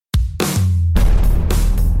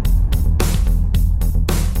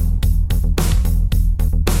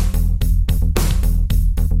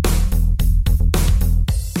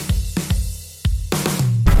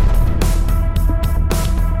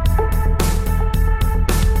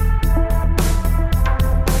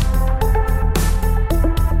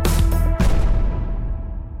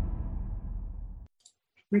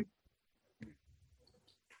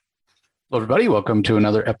Hello, everybody. Welcome to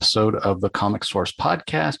another episode of the Comic Source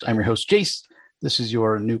Podcast. I'm your host, Jace. This is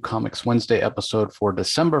your New Comics Wednesday episode for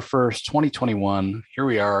December 1st, 2021. Here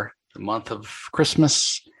we are, the month of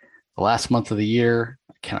Christmas, the last month of the year.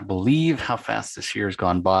 I cannot believe how fast this year has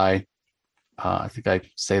gone by. I think I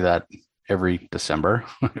say that every December.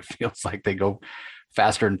 It feels like they go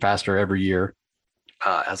faster and faster every year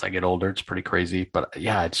as I get older. It's pretty crazy. But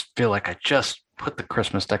yeah, I just feel like I just put the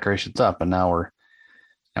Christmas decorations up and now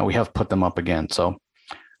we have put them up again. So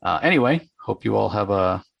anyway, hope you all have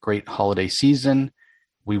a great holiday season.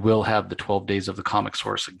 We will have the 12 days of the comic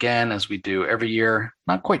source again, as we do every year.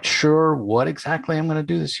 Not quite sure what exactly I'm going to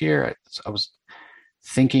do this year. I was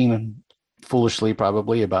thinking foolishly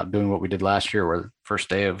probably about doing what we did last year, where the first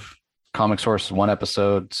day of comic source is one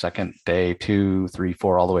episode, second day, 2, 3,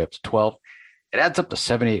 4, all the way up to 12. It adds up to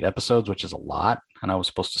 78 episodes, which is a lot. And I was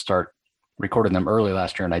supposed to start recording them early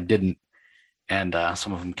last year, and I didn't. And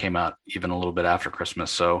some of them came out even a little bit after Christmas.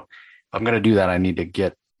 So if I'm going to do that, I need to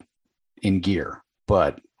get in gear.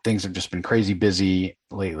 But things have just been crazy busy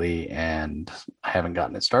lately, and I haven't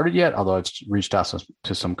gotten it started yet, although I've reached out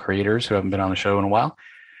to some creators who haven't been on the show in a while.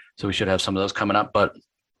 So we should have some of those coming up. But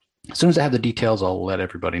as soon as I have the details, I'll let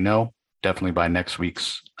everybody know. Definitely by next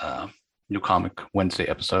week's New Comic Wednesday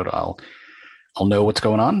episode, I'll know what's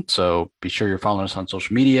going on. So be sure you're following us on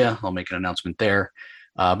social media. I'll make an announcement there.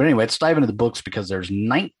 But anyway, let's dive into the books because there's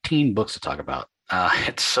 19 books to talk about.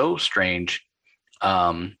 It's so strange.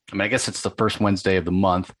 I guess it's the first Wednesday of the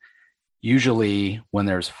month. Usually when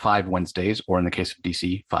there's 5 Wednesdays, or in the case of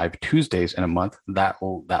DC, 5 Tuesdays in a month, that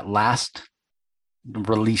last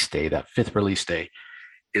release day, that 5th release day,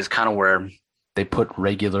 is kind of where they put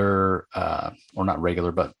regular, or not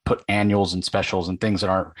regular, but put annuals and specials and things that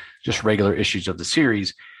aren't just regular issues of the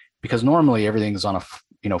series, because normally everything's on a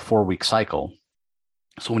 4-week cycle.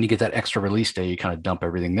 So when you get that extra release day, you kind of dump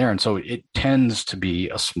everything there. And so it tends to be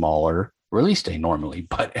a smaller release day normally.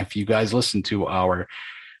 But if you guys listened to our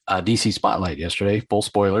DC Spotlight yesterday, full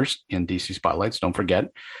spoilers in DC Spotlights, don't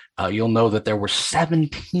forget, you'll know that there were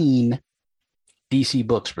 17 DC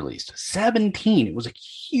books released. 17. It was a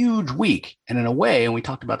huge week. And in a way, and we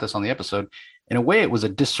talked about this on the episode, in a way, it was a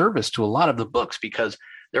disservice to a lot of the books because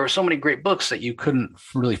there were so many great books that you couldn't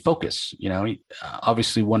really focus.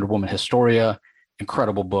 Obviously Wonder Woman Historia,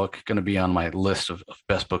 incredible book, going to be on my list of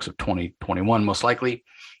best books of 2021, most likely.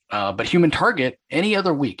 But Human Target, any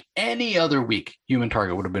other week, Human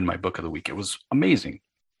Target would have been my book of the week. It was amazing.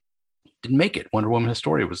 Didn't make it. Wonder Woman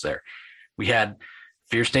Historia was there. We had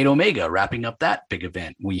Fear State Omega wrapping up that big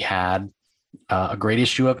event. We had a great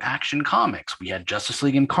issue of Action Comics. We had Justice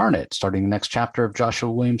League Incarnate starting the next chapter of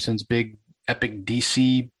Joshua Williamson's big epic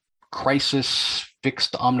DC crisis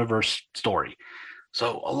fixed omniverse story.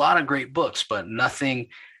 So a lot of great books, but nothing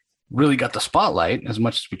really got the spotlight as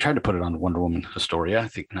much as we tried to put it on Wonder Woman Historia. I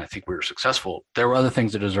think we were successful. There were other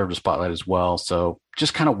things that deserved a spotlight as well. So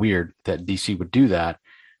just kind of weird that DC would do that.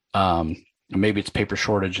 Maybe it's paper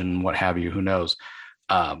shortage and what have you, who knows?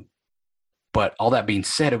 But all that being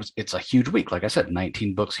said, it's a huge week. Like I said,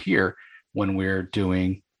 19 books here when we're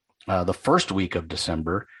doing the first week of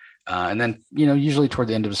December. And then, usually toward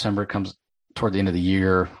the end of December, it comes toward the end of the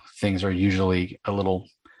year. Things are usually a little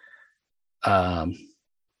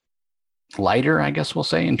lighter, I guess we'll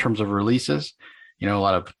say, in terms of releases. A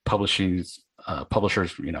lot of publishers,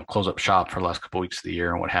 close up shop for the last couple of weeks of the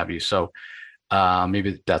year and what have you. So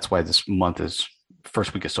maybe that's why this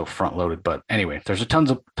first week is so front loaded. But anyway, there's a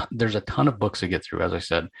ton of books to get through, as I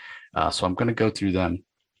said. So I'm going to go through them,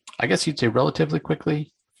 I guess you'd say relatively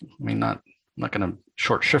quickly. I mean, I'm not going to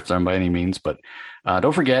short shift them by any means, but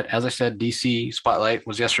don't forget, as I said, DC Spotlight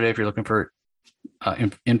was yesterday. If you're looking for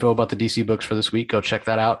info about the DC books for this week, go check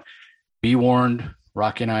that out. Be warned,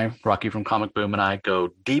 Rocky from Comic Boom and I go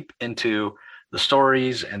deep into the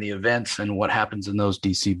stories and the events and what happens in those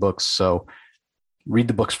DC books. So read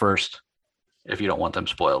the books first if you don't want them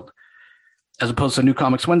spoiled. As opposed to New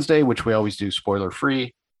Comics Wednesday, which we always do spoiler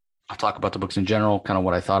free. I'll talk about the books in general, kind of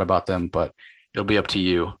what I thought about them, but it'll be up to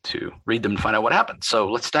you to read them and find out what happens.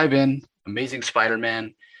 So let's dive in. Amazing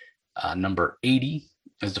Spider-Man, number 80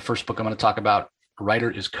 is the first book I'm going to talk about.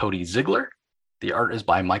 Writer is Cody Ziegler. The art is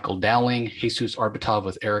by Michael Dowling. Jesus Arbitov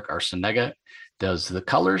with Eric Arciniega does the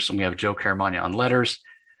colors, and we have Joe Caramagna on letters.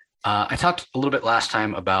 I talked a little bit last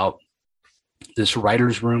time about this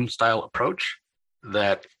writer's room style approach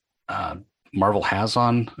that Marvel has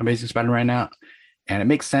on Amazing Spider-Man right now. And it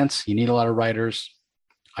makes sense. You need a lot of writers,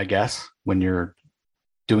 I guess, when you're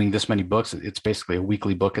doing this many books. It's basically a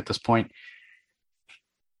weekly book at this point.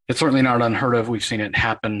 It's certainly not unheard of. We've seen it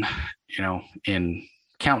happen, in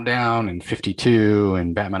Countdown and 52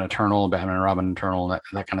 and Batman Eternal, Batman and Robin Eternal,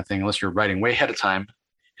 that kind of thing. Unless you're writing way ahead of time,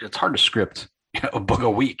 it's hard to script a book a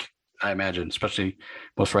week, I imagine, especially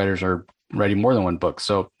most writers are writing more than one book.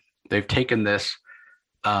 So they've taken this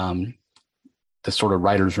this sort of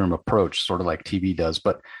writer's room approach, sort of like TV does.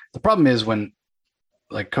 But the problem is when,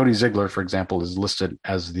 like, Cody Ziegler, for example, is listed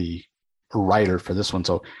as the writer for this one.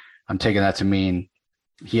 So I'm taking that to mean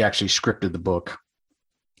he actually scripted the book.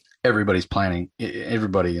 Everybody's planning.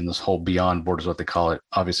 Everybody in this whole Beyond board is what they call it.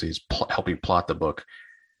 Obviously, is helping plot the book.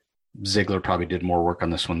 Ziegler probably did more work on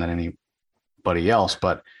this one than anybody else.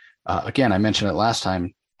 But again, I mentioned it last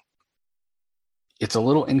time. It's a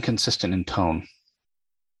little inconsistent in tone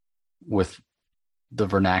with the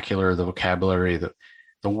vernacular, the vocabulary,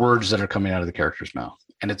 the words that are coming out of the character's mouth.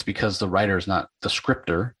 And it's because the writer is not the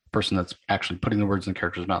scripter, person that's actually putting the words in the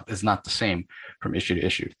character's mouth, is not the same from issue to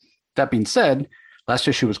issue. That being said, last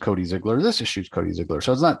issue was Cody Ziegler. This issue is Cody Ziegler.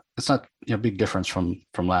 So it's not big difference from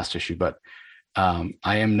last issue, but I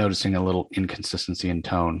am noticing a little inconsistency in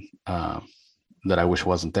tone that I wish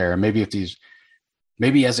wasn't there. And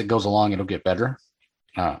maybe as it goes along, it'll get better.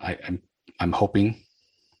 I'm hoping,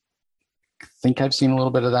 think I've seen a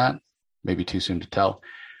little bit of that, maybe too soon to tell,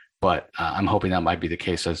 but I'm hoping that might be the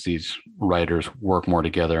case as these writers work more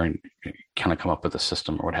together and kind of come up with a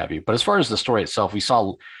system or what have you. But as far as the story itself, we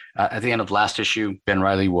saw at the end of last issue, Ben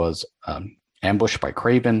Reilly was ambushed by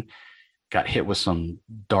Kraven, got hit with some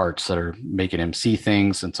darts that are making him see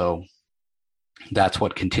things. And so that's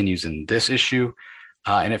what continues in this issue.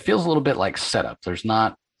 And it feels a little bit like setup. There's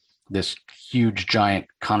not this huge giant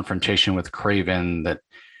confrontation with Kraven that,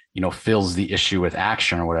 fills the issue with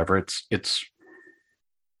action or whatever. It's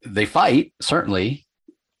they fight, certainly,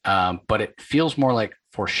 but it feels more like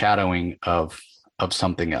foreshadowing of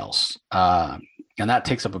something else. And that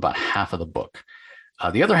takes up about half of the book.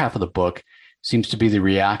 The other half of the book seems to be the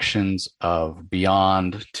reactions of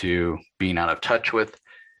Beyond to being out of touch with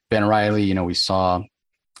Ben Reilly. We saw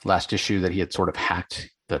last issue that he had sort of hacked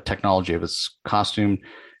the technology of his costume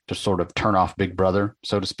to sort of turn off Big Brother,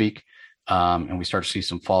 so to speak. And we start to see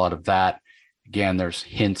some fallout of that. Again, there's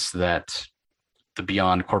hints that the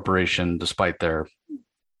Beyond Corporation, despite their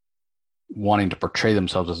wanting to portray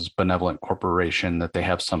themselves as a benevolent corporation, that they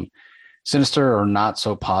have some sinister or not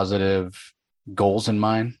so positive goals in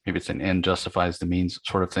mind. Maybe it's an end justifies the means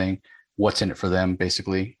sort of thing. What's in it for them,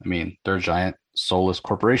 basically? I mean, they're a giant soulless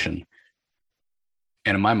corporation.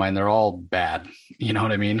 And in my mind, they're all bad. You know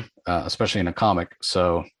what I mean? Especially in a comic.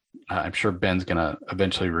 So I'm sure Ben's going to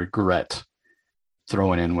eventually regret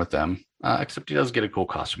throwing in with them, except he does get a cool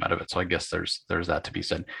costume out of it. So I guess there's that to be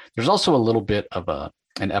said. There's also a little bit of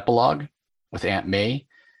an epilogue with Aunt May.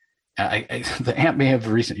 The Aunt May of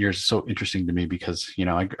recent years is so interesting to me because,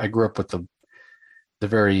 I grew up with the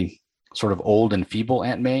very sort of old and feeble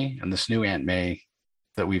Aunt May, and this new Aunt May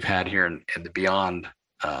that we've had here in the Beyond,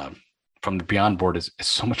 from the Beyond board is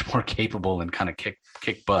so much more capable and kind of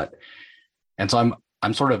kick butt. And so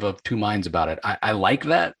I'm sort of two minds about it. I like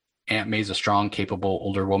that Aunt May's a strong, capable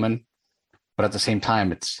older woman, but at the same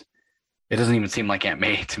time, it doesn't even seem like Aunt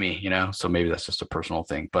May to me, so maybe that's just a personal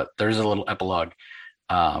thing. But there's a little epilogue,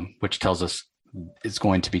 which tells us it's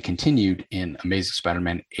going to be continued in Amazing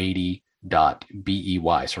Spider-Man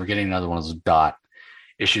 80.BEY. So we're getting another one of those dot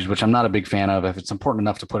issues, which I'm not a big fan of. If it's important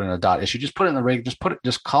enough to put in a dot issue, just put it in the rig,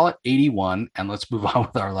 just call it 81 and let's move on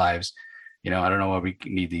with our lives. I don't know why we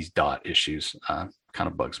need these dot issues. Kind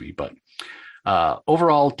of bugs me, but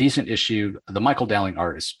overall decent issue. The Michael Dowling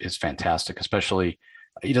art is fantastic, especially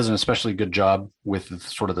he does an especially good job with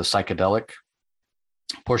sort of the psychedelic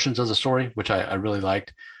portions of the story, which I really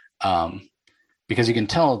liked, because you can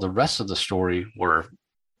tell the rest of the story where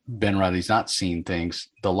Ben Reilly's not seeing things,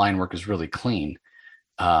 the line work is really clean,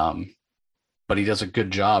 but he does a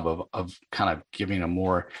good job of kind of giving a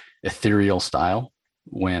more ethereal style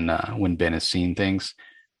when Ben is seeing things,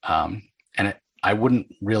 and I wouldn't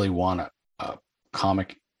really want a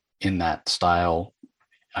comic in that style.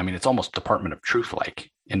 I mean, it's almost Department of Truth like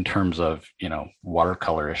in terms of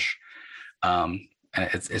watercolorish, and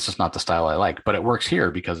it's just not the style I like. But it works here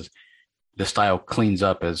because the style cleans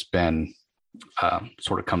up as Ben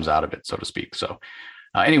sort of comes out of it, so to speak. So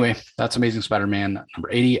anyway, that's Amazing Spider-Man number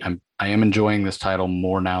 80. I am enjoying this title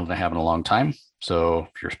more now than I have in a long time. So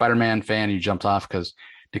if you're a Spider-Man fan, you jumped off because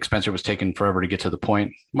Dick Spencer was taking forever to get to the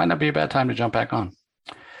point, might not be a bad time to jump back on.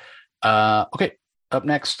 Okay, up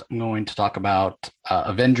next, I'm going to talk about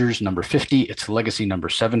Avengers number 50. It's Legacy number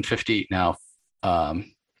 750. Now,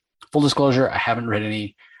 full disclosure, I haven't read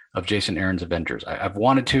any of Jason Aaron's Avengers. I've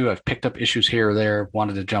wanted to. I've picked up issues here or there,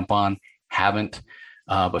 wanted to jump on, haven't,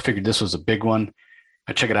 but figured this was a big one.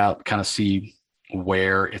 I check it out, kind of see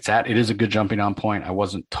where it's at. It is a good jumping on point. I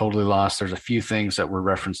wasn't totally lost. There's a few things that were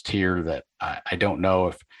referenced here that I don't know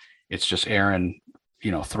if it's just Aaron,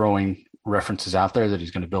 throwing references out there that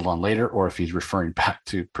he's going to build on later, or if he's referring back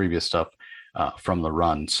to previous stuff from the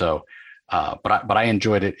run. So, but I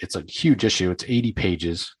enjoyed it. It's a huge issue. It's 80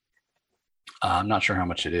 pages. I'm not sure how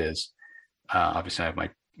much it is. Obviously, I have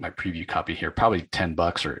my preview copy here, probably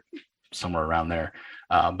 $10 or somewhere around there.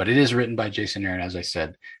 But it is written by Jason Aaron, as I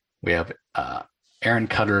said. We have Aaron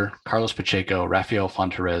Cutter, Carlos Pacheco, Rafael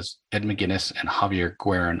Fonterez, Ed McGuinness, and Javier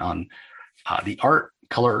Guerin on the art.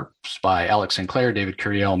 Colors by Alex Sinclair, David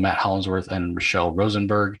Curiel, Matt Hollingsworth, and Rochelle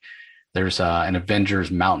Rosenberg. There's an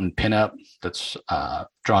Avengers Mountain pinup that's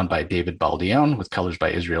drawn by David Baldione with colors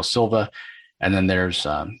by Israel Silva. And then there's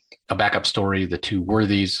a backup story, The Two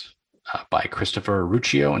Worthies, by Christopher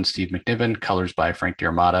Ruccio and Steve McNiven, colors by Frank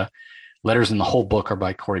D'Armata. Letters in the whole book are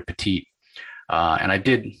by Corey Petit. And I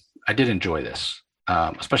did enjoy this,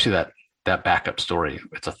 especially that backup story.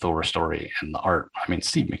 It's a Thor story, and the art. I mean,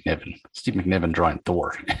 Steve McNiven drawing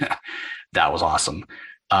Thor. That was awesome.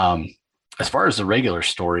 As far as the regular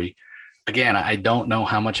story, again, I don't know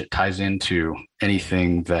how much it ties into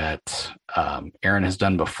anything that Aaron has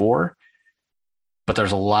done before, but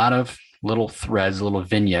there's a lot of little threads, little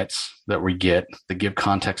vignettes that we get that give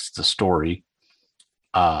context to the story.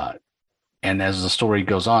 And as the story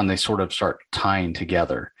goes on, they sort of start tying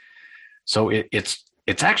together. So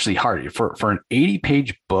it's actually hard for an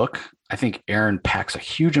 80-page book. I think Aaron packs a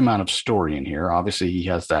huge amount of story in here. Obviously, he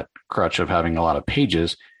has that crutch of having a lot of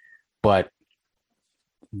pages, but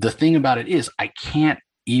the thing about it is I can't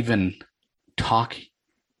even talk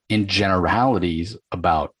in generalities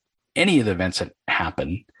about any of the events that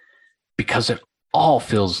happen because it all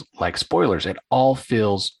feels like spoilers. It all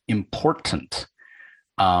feels important.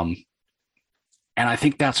 And I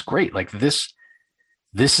think that's great. Like this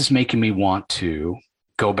is making me want to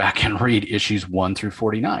go back and read issues 1 through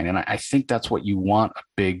 49. And I think that's what you want a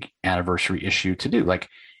big anniversary issue to do. Like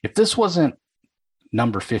if this wasn't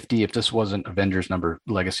number 50, if this wasn't Avengers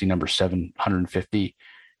Legacy number 750,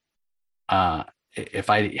 if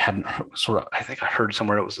I hadn't I think I heard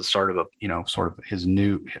somewhere it was the start of sort of his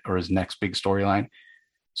new or his next big storyline.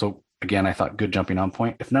 So again, I thought good jumping on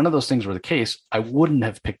point. If none of those things were the case, I wouldn't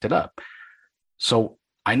have picked it up. So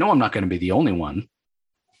I know I'm not going to be the only one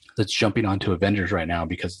that's jumping onto Avengers right now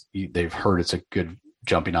because they've heard it's a good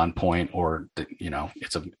jumping on point, or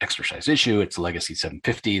it's an exercise issue. It's Legacy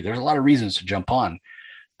 750. There's a lot of reasons to jump on.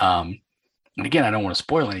 And again, I don't want to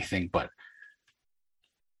spoil anything, but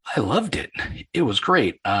I loved it. It was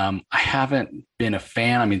great. I haven't been a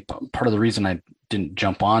fan. I mean, part of the reason I didn't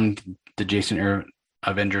jump on the Jason Aaron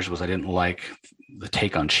Avengers was I didn't like the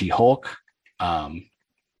take on She-Hulk.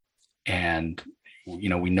 And,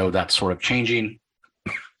 we know that's sort of changing,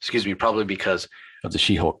 excuse me, probably because of the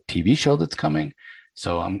She-Hulk TV show that's coming.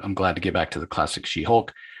 So I'm glad to get back to the classic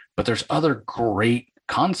She-Hulk, but there's other great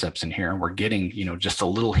concepts in here. And we're getting, just a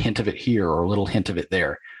little hint of it here or a little hint of it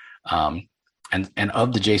there. And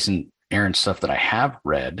of the Jason Aaron stuff that I have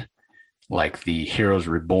read, like the Heroes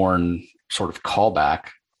Reborn sort of callback,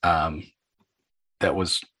 that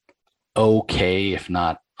was okay, if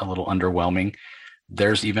not a little underwhelming.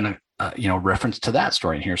 There's even a reference to that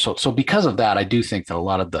story in here. So because of that, I do think that a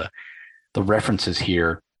lot of the references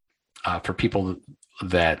here for people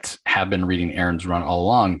that have been reading Aaron's run all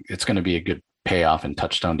along, it's going to be a good payoff and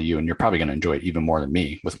touchstone to you, and you're probably going to enjoy it even more than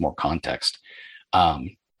me with more context.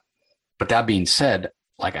 But that being said,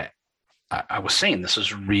 like I was saying, this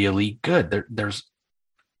is really good.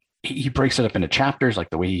 He breaks it up into chapters, like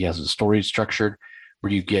the way he has the story structured,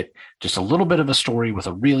 where you get just a little bit of a story with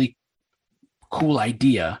a really cool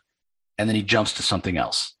idea, and then he jumps to something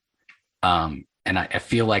else. And I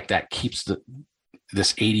feel like that keeps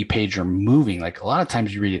this 80-pager moving. Like a lot of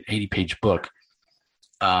times you read an 80-page book,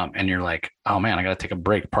 and you're like, oh man, I got to take a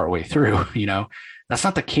break partway through. That's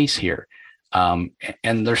not the case here. And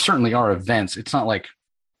there certainly are events. It's not like,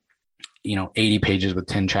 80 pages with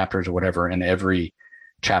 10 chapters or whatever, and every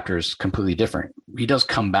chapter is completely different. He does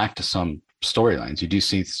come back to some storylines. You do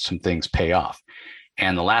see some things pay off.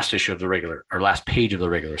 And the last issue of last page of the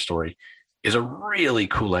regular story is a really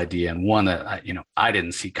cool idea, and one that I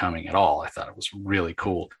didn't see coming at all. I thought it was really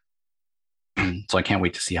cool. So I can't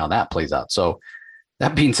wait to see how that plays out. So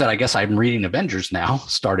that being said, I guess I'm reading Avengers now,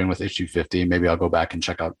 starting with issue 50. Maybe I'll go back and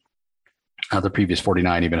check out the previous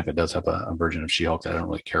 49, even if it does have a version of She-Hulk that I don't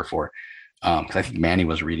really care for. Because I think Manny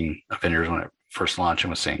was reading Avengers when it first launched and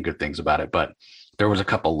was saying good things about it. But there was a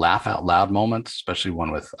couple laugh out loud moments, especially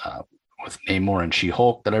one with Namor and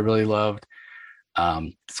She-Hulk that I really loved.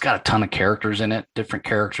 It's got a ton of characters in it, different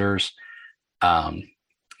characters.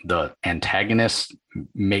 the antagonists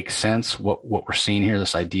make sense. What we're seeing here,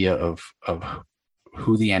 this idea of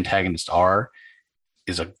who the antagonists are,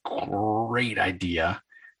 is a great idea.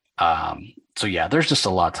 So yeah, there's just a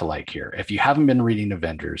lot to like here. If you haven't been reading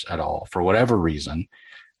Avengers at all for whatever reason,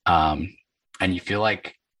 and you feel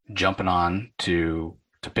like jumping on to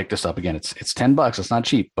pick this up again, it's $10. It's not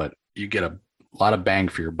cheap, but you get a lot of bang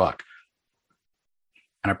for your buck.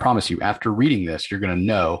 And I promise you, after reading this, you're going to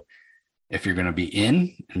know if you're going to be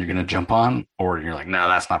in and you're going to jump on, or you're like, no,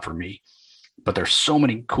 that's not for me. But there's so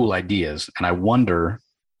many cool ideas. And I wonder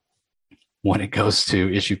when it goes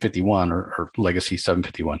to issue 51 or Legacy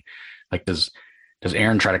 751, like, does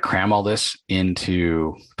Aaron try to cram all this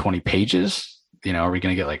into 20 pages? Are we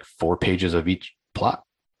going to get like 4 pages of each plot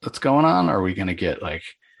that's going on? Or are we going to get like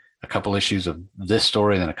a couple issues of this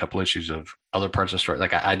story and then a couple issues of other parts of the story?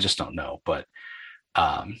 Like, I just don't know, but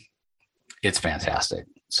it's fantastic.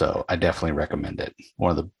 So I definitely recommend it. One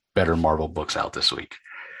of the better Marvel books out this week.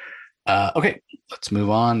 Okay, let's move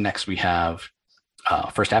on. Next, we have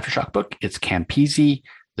first Aftershock book. It's Campisi,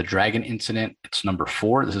 The Dragon Incident. It's number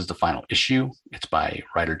 4. This is the final issue. It's by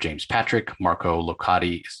writer James Patrick. Marco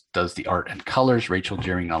Locati does the art and colors. Rachel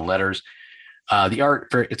Deering on letters. The art,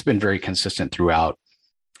 it's been very consistent throughout.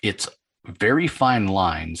 It's very fine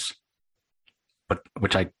lines, but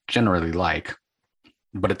which I generally like.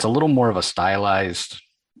 But it's a little more of a stylized,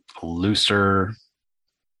 looser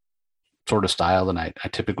sort of style than I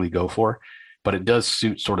typically go for. But it does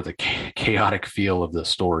suit sort of the chaotic feel of the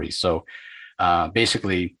story. So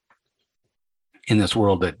basically, in this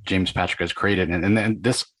world that James Patrick has created, and then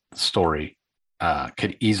this story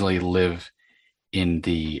could easily live in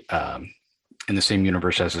the same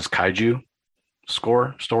universe as his Kaiju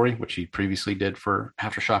score story, which he previously did for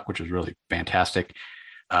Aftershock, which was really fantastic.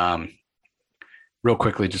 Real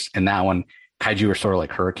quickly, just in that one, Kaiju are sort of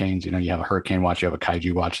like hurricanes. You have a hurricane watch, you have a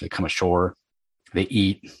Kaiju watch. They come ashore, they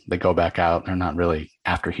eat, they go back out. They're not really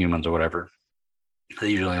after humans or whatever.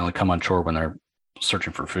 They usually only come on shore when they're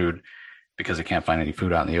searching for food because they can't find any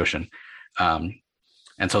food out in the ocean.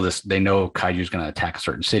 And so they know Kaiju is going to attack a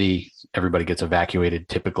certain city. Everybody gets evacuated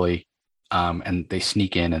typically, and they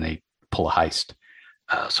sneak in and they pull a heist.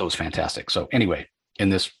 So it's fantastic. So anyway,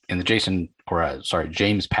 in the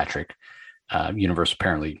James Patrick universe,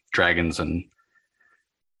 apparently dragons and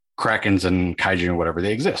krakens and kaiju and whatever,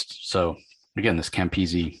 they exist. So again, this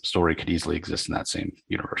Campisi story could easily exist in that same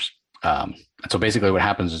universe. And so basically what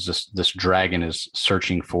happens is this dragon is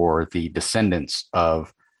searching for the descendants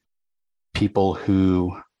of people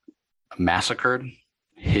who massacred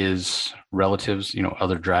his relatives,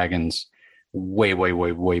 other dragons way, way,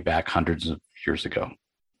 way, way back hundreds of years ago.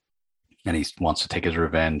 And he wants to take his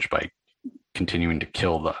revenge by continuing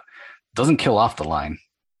to doesn't kill off the line,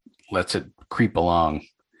 lets it creep along,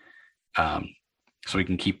 so he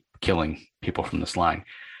can keep killing people from this line.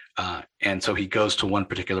 And so he goes to one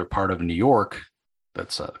particular part of New York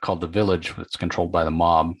that's called the Village. It's controlled by the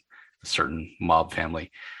mob, a certain mob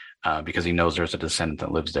family, because he knows there's a descendant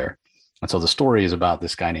that lives there. And so the story is about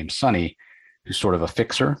this guy named Sonny, who's sort of a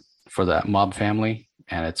fixer for that mob family,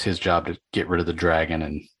 and it's his job to get rid of the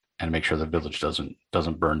dragon and make sure the village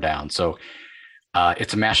doesn't burn down. So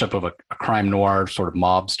it's a mashup of a crime noir sort of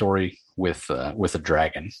mob story with a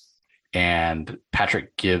dragon. And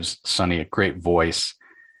Patrick gives Sonny a great voice.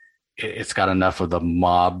 It's got enough of the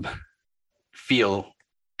mob feel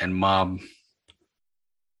and mob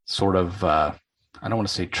sort of, I don't want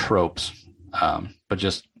to say tropes, but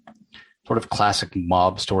just sort of classic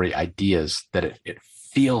mob story ideas that it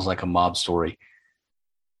feels like a mob story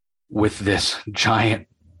with this giant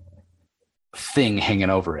thing hanging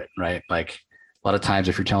over it, right? Like a lot of times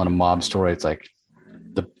if you're telling a mob story, it's like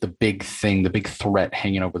the big thing, the big threat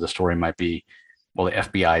hanging over the story might be, well, the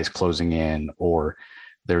FBI is closing in, or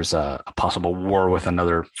there's a possible war with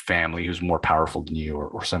another family who's more powerful than you,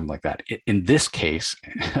 or something like that. In this case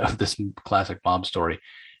of this classic mob story,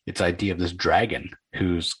 it's the idea of this dragon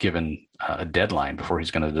who's given a deadline before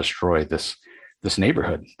he's going to destroy this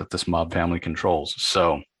neighborhood that this mob family controls.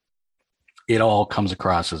 So it all comes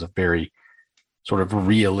across as a very sort of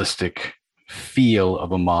realistic feel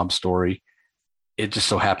of a mob story. It just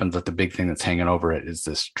so happens that the big thing that's hanging over it is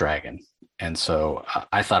this dragon. And so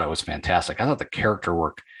I thought it was fantastic. I thought the character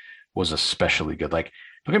work was especially good. Like,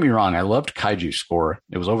 don't get me wrong, I loved Kaiju Score.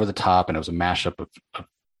 It was over the top, and it was a mashup of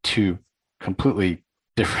two completely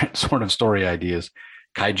different sort of story ideas,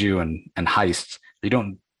 kaiju and heists. They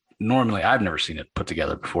don't normally, I've never seen it put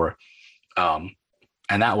together before. And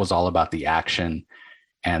that was all about the action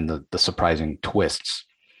and the surprising twists.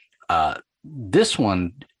 This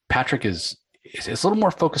one, Patrick is a little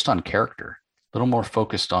more focused on character, a little more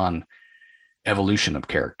focused on evolution of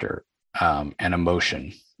character, and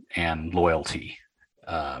emotion and loyalty.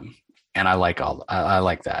 And I like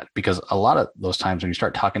that, because a lot of those times when you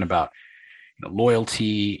start talking about,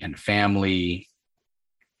 loyalty and family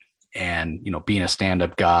and, being a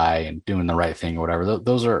stand-up guy and doing the right thing or whatever,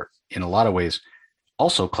 those are in a lot of ways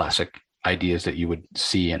also classic ideas that you would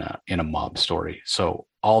see in a mob story. So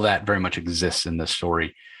all that very much exists in this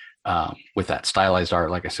story, with that stylized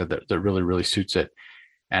art, like I said, that really, really suits it.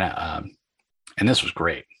 And this was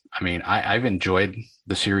great. I mean, I've enjoyed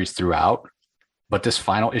the series throughout, but this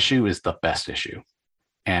final issue is the best issue,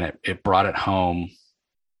 and it brought it home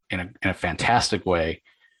in a fantastic way.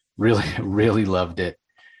 Really, really loved it.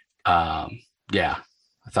 Yeah,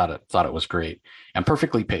 I thought it was great and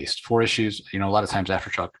perfectly paced. 4 issues. A lot of times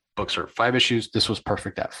Aftershock books are 5 issues. This was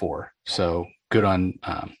perfect at 4. So good on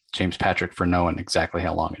James Patrick for knowing exactly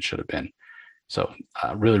how long it should have been. So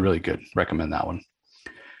really, really good. Recommend that one.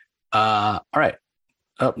 All right.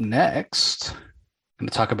 Up next, I'm going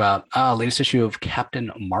to talk about latest issue of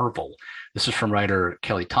Captain Marvel. This is from writer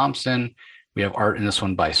Kelly Thompson. We have art in this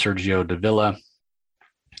one by Sergio Davila.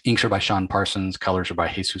 Inks are by Sean Parsons. Colors are by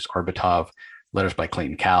Jesus Arbitov. Letters by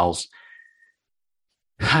Clayton Cowles.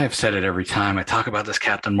 I've said it every time I talk about this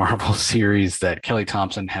Captain Marvel series that Kelly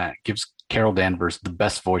Thompson gives Carol Danvers the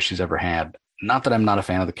best voice she's ever had. Not that I'm not a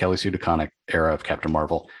fan of the Kelly Sue DeConnick era of Captain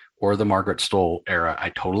Marvel or the Margaret Stohl era. I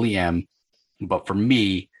totally am. But for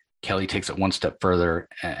me, Kelly takes it one step further,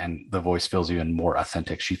 and the voice feels even more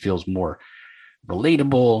authentic. She feels more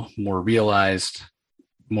relatable, more realized,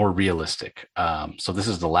 more realistic. So this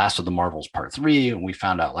is the last of the Marvels Part 3. We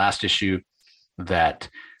found out last issue that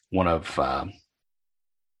one of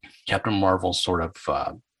Captain Marvel's sort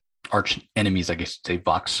of arch enemies, I guess you'd say,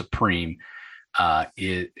 Vox Supreme,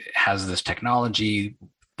 it has this technology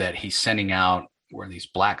that he's sending out where these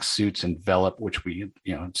black suits envelop, which we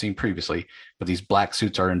have seen previously, but these black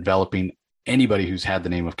suits are enveloping anybody who's had the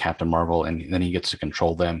name of Captain Marvel, and then he gets to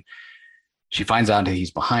control them. She finds out that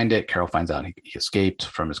he's behind it. Carol finds out he escaped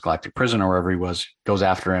from his galactic prison or wherever he was, goes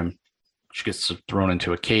after him. She gets thrown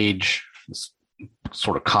into a cage, this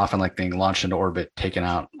sort of coffin-like thing, launched into orbit, taken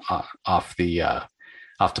out off the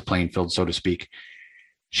playing field, so to speak.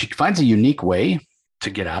 She finds a unique way to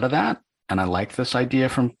get out of that, and I like this idea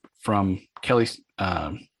from Kelly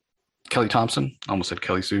Thompson. Almost said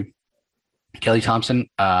Kelly Sue. Kelly Thompson.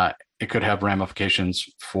 It could have ramifications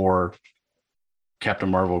for Captain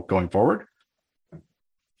Marvel going forward,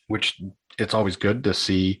 which it's always good to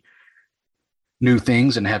see new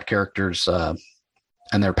things and have characters and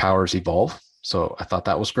their powers evolve. So I thought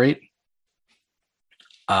that was great.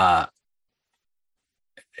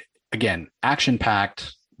 Again,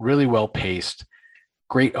 action-packed, really well paced,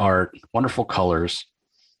 great art, wonderful colors.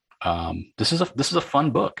 This is a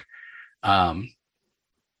fun book. I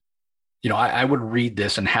would read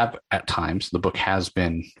this and have at times. The book has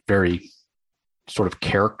been very sort of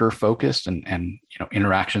character focused and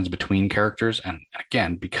interactions between characters. And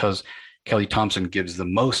again, because Kelly Thompson gives the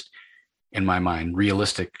most, in my mind,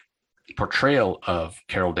 realistic portrayal of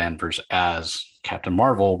Carol Danvers as Captain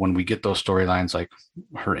Marvel, when we get those storylines like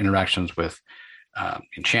her interactions with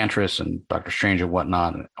Enchantress and Doctor Strange and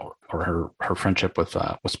whatnot, or her friendship with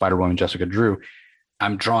Spider-Woman Jessica Drew,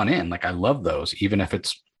 I'm drawn in. Like, I love those, even if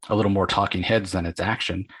it's a little more talking heads than it's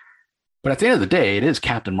action. But at the end of the day, it is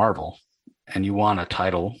Captain Marvel, and you want a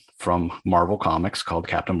title from Marvel Comics called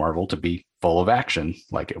Captain Marvel to be full of action,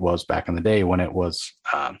 like it was back in the day when it was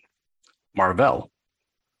Marvel.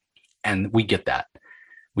 And we get that.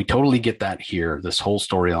 We totally get that here. This whole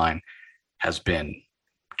storyline has been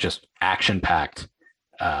just action-packed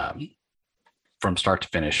from start to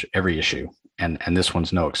finish, every issue. And this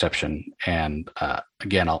one's no exception. And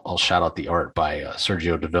again, I'll shout out the art by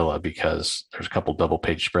Sergio Davila, because there's a couple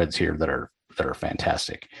double-page spreads here that are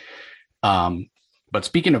fantastic. But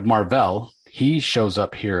speaking of Marvel, he shows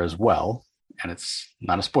up here as well. And it's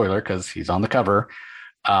not a spoiler because he's on the cover.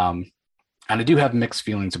 And I do have mixed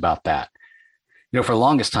feelings about that. For the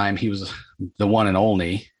longest time, he was the one and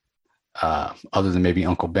only, other than maybe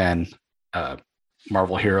Uncle Ben,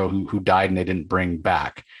 Marvel hero who died and they didn't bring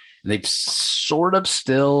back. And they've sort of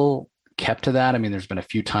still kept to that. I mean, there's been a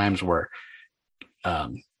few times where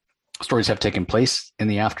stories have taken place in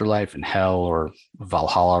the afterlife, in hell or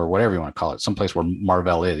Valhalla or whatever you want to call it, someplace where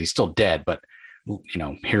Marvel is. He's still dead, but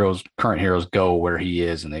current heroes go where he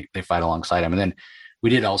is and they fight alongside him. And then we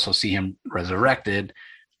did also see him resurrected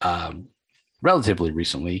relatively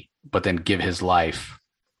recently, but then give his life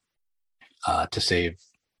to save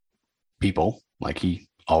people like he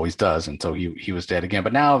always does. And so he was dead again,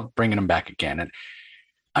 but now bringing him back again. And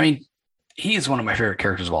I mean, he's one of my favorite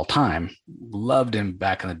characters of all time. Loved him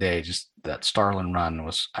back in the day. Just that Starlin run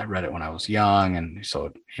I read it when I was young, and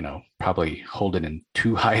so probably hold it in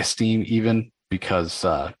too high esteem, even because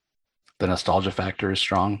the nostalgia factor is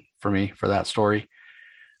strong for me for that story.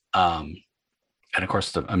 Um, and of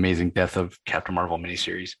course, the amazing death of Captain Marvel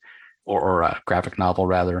miniseries, or graphic novel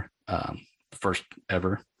rather, first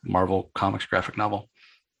ever Marvel Comics graphic novel.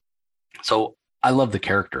 So I love the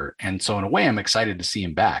character, and so in a way, I'm excited to see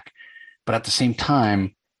him back. But at the same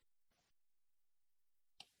time,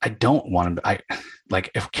 I don't want him.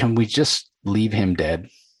 Can we just leave him dead?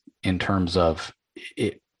 In terms of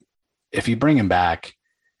it, if you bring him back,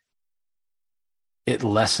 it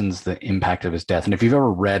lessens the impact of his death. And if you've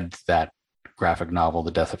ever read that graphic novel,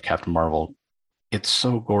 The Death of Captain Marvel, it's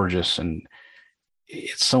so gorgeous and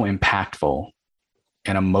it's so impactful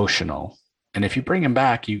and emotional. And if you bring him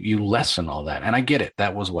back, you lessen all that. And I get it.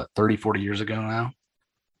 That was what, 30, 40 years ago now?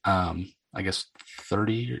 I guess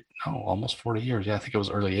 30, no, almost 40 years. Yeah, I think it was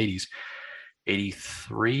early 80s,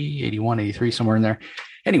 83, 81, 83, somewhere in there.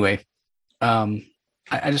 Anyway, I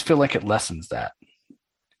just feel like it lessens that.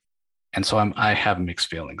 And so I have mixed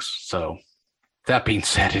feelings. So that being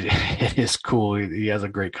said, it is cool. He has a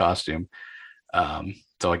great costume.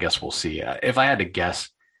 So I guess we'll see. If I had to guess,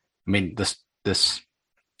 I mean, this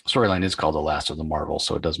storyline is called The Last of the Marvels,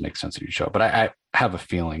 so it does make sense that you show up. But I have a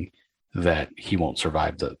feeling that he won't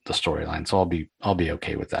survive the storyline, so I'll be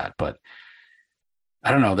okay with that. But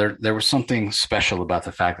I don't know. There was something special about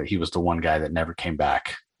the fact that he was the one guy that never came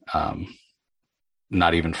back,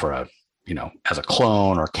 not even for a as a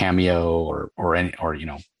clone or cameo or any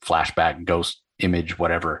flashback, ghost image,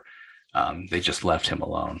 whatever. They just left him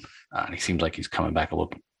alone, and he seems like he's coming back a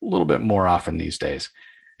little bit more often these days.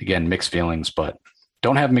 Again, mixed feelings, but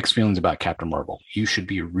don't have mixed feelings about Captain Marvel. You should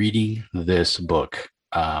be reading this book.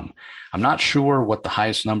 I'm not sure what the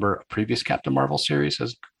highest number of previous Captain Marvel series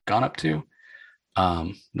has gone up to.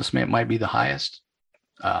 This might be the highest.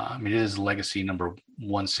 It is Legacy number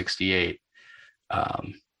 168.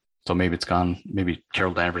 So maybe it's gone. Maybe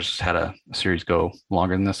Carol Danvers has had a series go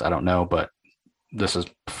longer than this. I don't know, but this is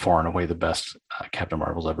far and away the best Captain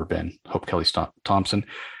Marvel's ever been. Hope Kelly Thompson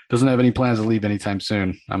doesn't have any plans to leave anytime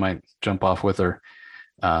soon. I might jump off with her.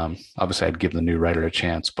 Obviously, I'd give the new writer a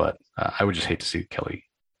chance, but I would just hate to see Kelly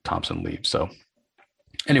Thompson leave. So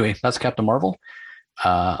anyway, that's Captain Marvel.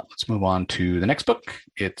 Let's move on to the next book.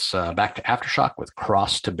 It's back to Aftershock with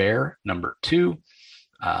Cross to Bear, number 2.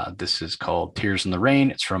 This is called Tears in the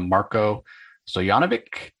Rain. It's from Marko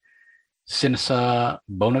Stojanovic. Sinisa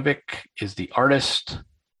Bonovic is the artist.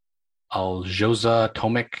 Aljoza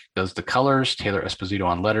Tomic does the colors. Taylor Esposito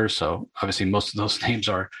on letters. So obviously most of those names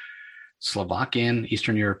are Slovakian,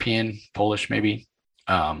 Eastern European, Polish maybe.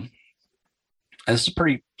 And this is a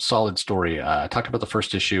pretty solid story. I talked about the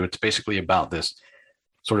first issue. It's basically about this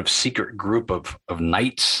sort of secret group of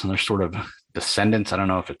knights, and they're sort of descendants. I don't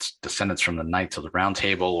know if it's descendants from the Knights of the Round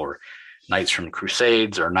Table or knights from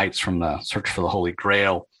Crusades or knights from the Search for the Holy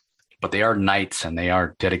Grail, but they are knights and they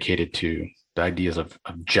are dedicated to the ideas of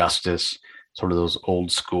justice, sort of those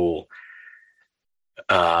old school,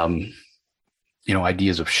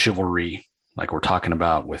 ideas of chivalry, like we're talking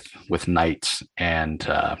about with knights. And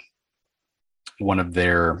one of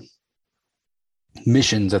their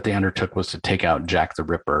missions that they undertook was to take out Jack the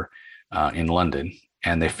Ripper in London,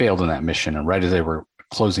 and they failed in that mission. And right as they were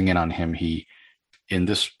closing in on him, in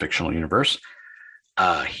this fictional universe,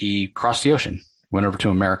 he crossed the ocean, went over to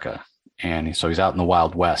America, and so he's out in the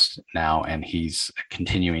Wild West now, and he's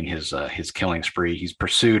continuing his killing spree. He's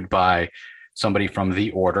pursued by somebody from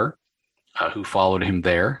the Order who followed him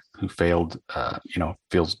there, who failed,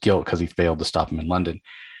 feels guilt because he failed to stop him in London.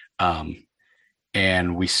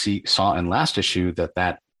 And we saw in last issue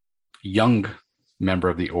that young member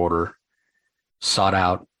of the Order sought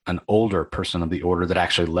out an older person of the Order that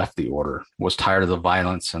actually left the Order, was tired of the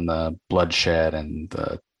violence and the bloodshed and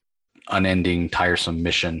the unending, tiresome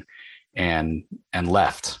mission, and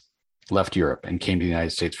left Europe and came to the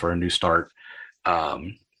United States for a new start,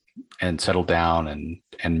 and settled down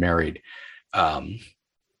and married. And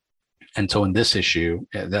so in this issue,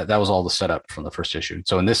 that was all the setup from the first issue.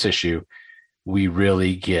 So in this issue, we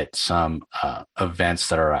really get some events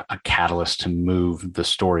that are a catalyst to move the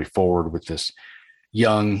story forward with this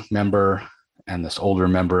young member and this older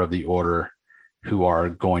member of the Order who are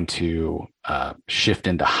going to shift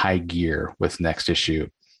into high gear with next issue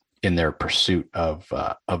in their pursuit of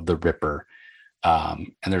the Ripper.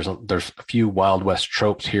 And there's a few Wild West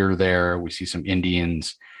tropes here or there. We see some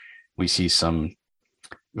Indians, we see some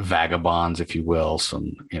vagabonds, if you will,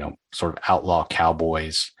 some sort of outlaw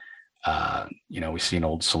cowboys. We see an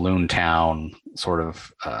old saloon town sort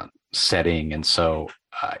of setting, and so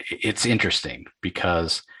it's interesting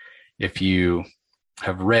because if you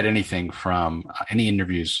have read anything from any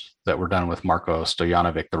interviews that were done with Marko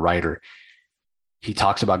Stojanovic, the writer, he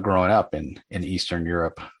talks about growing up in Eastern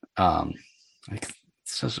Europe. It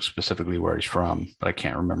says specifically where he's from, but I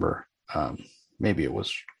can't remember. Maybe it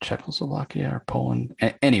was Czechoslovakia or Poland.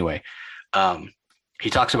 Anyway, he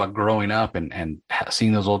talks about growing up and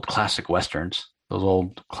seeing those old classic Westerns, those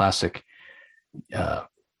old classic,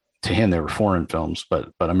 to him, they were foreign films,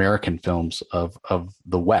 but American films of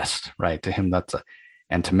the West, right? To him,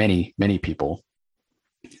 and to many, many people,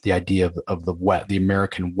 the idea of the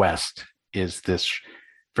American West is this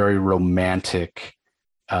very romantic,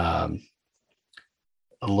 a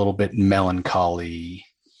little bit melancholy,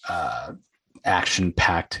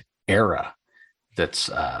 action-packed era. That's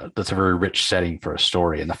a very rich setting for a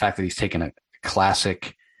story, and the fact that he's taken a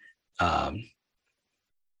classic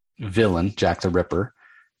villain, Jack the Ripper,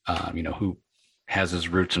 who has his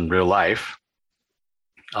roots in real life,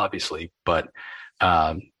 obviously, but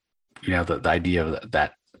the idea of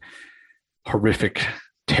that horrific,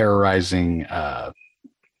 terrorizing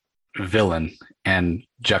villain, and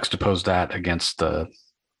juxtapose that against the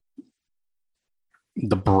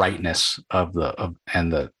brightness and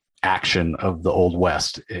the action of the Old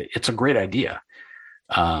West. It's a great idea.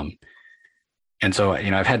 And so,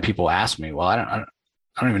 I've had people ask me, well, I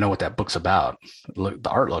don't even know what that book's about. The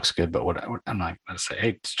art looks good, but what I'm not going to say, hey,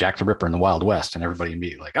 it's Jack the Ripper in the Wild West, and everybody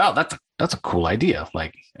immediately like, oh, that's a cool idea.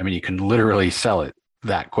 Like, I mean, you can literally sell it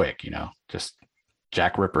that quick, just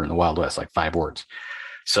Jack Ripper in the Wild West, like 5 words.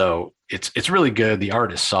 So it's really good. The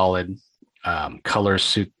art is solid. Colors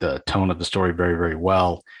suit the tone of the story very, very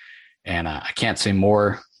well. And I can't say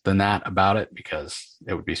more than that about it because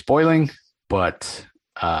it would be spoiling. But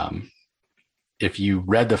if you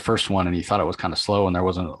read the first one and you thought it was kind of slow and there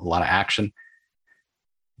wasn't a lot of action,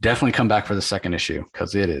 definitely come back for the second issue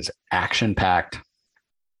because it is action packed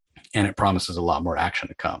and it promises a lot more action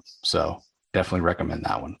to come. So definitely recommend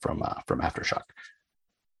that one from Aftershock.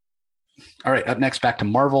 All right, up next, back to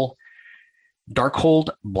Marvel. Darkhold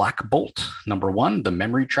Black Bolt, #1, The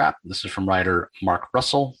Memory Trap. This is from writer Mark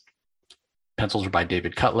Russell. Pencils are by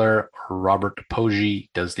David Cutler. Robert Poggi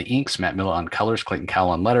does the inks. Matt Miller on colors. Clayton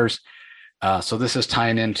Cowell on letters. So this is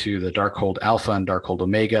tying into the Darkhold Alpha and Darkhold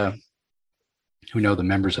Omega, who know the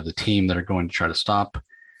members of the team that are going to try to stop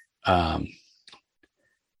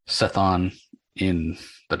Sethon in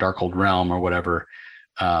the Darkhold realm or whatever.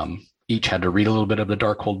 Each had to read a little bit of the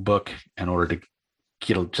Darkhold book in order to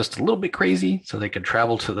get just a little bit crazy so they could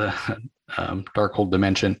travel to the Darkhold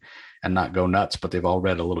dimension and not go nuts, but they've all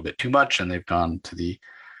read a little bit too much and they've gone to the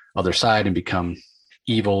other side and become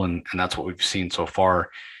evil. And that's what we've seen so far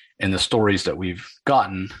in the stories that we've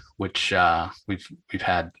gotten, which we've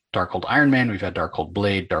had Darkhold Iron Man, we've had Darkhold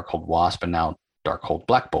Blade, Darkhold Wasp, and now Darkhold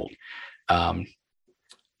Black Bolt.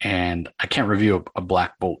 And I can't review a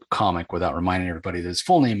Black Bolt comic without reminding everybody that his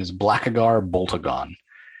full name is Blackagar Boltagon,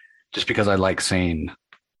 just because I like saying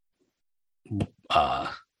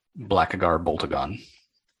Blackagar Boltagon.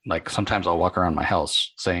 Like sometimes I'll walk around my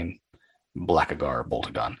house saying Blackagar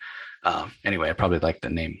Boltagon. Anyway, I probably like the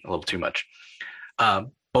name a little too much. But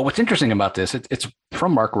what's interesting about this, it's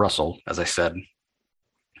from Mark Russell, as I said,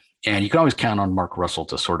 and you can always count on Mark Russell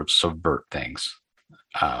to sort of subvert things.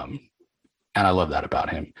 And I love that about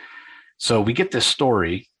him. So we get this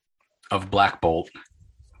story of Black Bolt,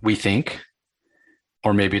 we think,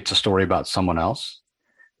 or maybe it's a story about someone else.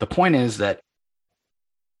 The point is that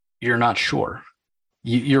you're not sure.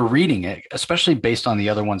 You're reading it, especially based on the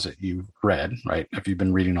other ones that you've read, right? If you've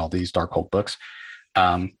been reading all these Darkhold books,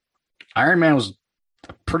 Iron Man was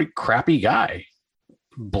a pretty crappy guy.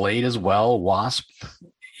 Blade as well, Wasp.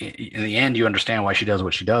 In the end, you understand why she does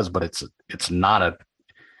what she does, but it's not a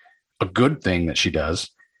good thing that she does.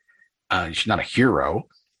 She's not a hero.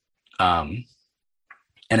 And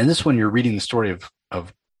in this one, you're reading the story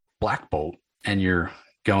of Black Bolt and you're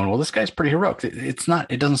going, well, this guy's pretty heroic.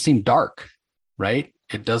 It doesn't seem dark, right?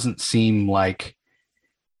 It doesn't seem like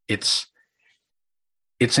it's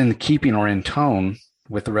in keeping or in tone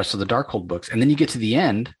with the rest of the Darkhold books. And then you get to the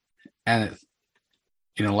end and,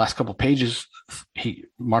 the last couple of pages,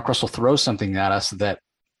 Mark Russell throws something at us that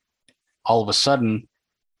all of a sudden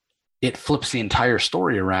it flips the entire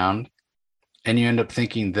story around. And you end up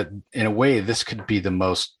thinking that in a way, this could be the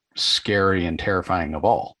most scary and terrifying of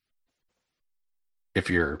all.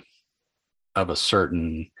 If you're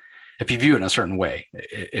if you view it in a certain way,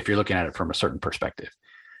 if you're looking at it from a certain perspective.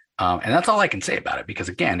 And that's all I can say about it, because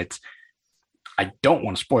again, I don't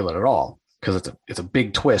want to spoil it at all because it's a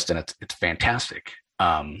big twist and it's fantastic.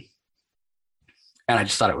 And I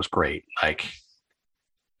just thought it was great. Like,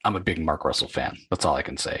 I'm a big Mark Russell fan. That's all I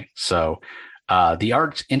can say. So The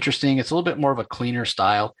art's interesting. It's a little bit more of a cleaner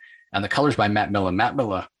style, and the colors by Matt Milla. Matt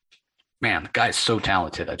Milla, man, the guy's so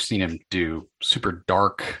talented. I've seen him do super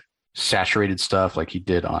dark, saturated stuff like he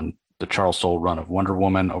did on the Charles Soule run of Wonder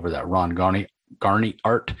Woman over that Ron Garney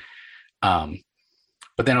art.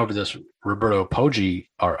 But then over this Roberto Poggi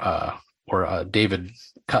or David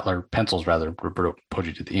Cutler pencils, rather. Roberto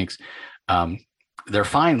Poggi did the inks. They're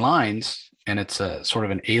fine lines, and it's a sort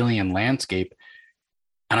of an alien landscape.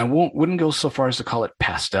 And I wouldn't go so far as to call it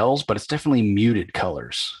pastels, but it's definitely muted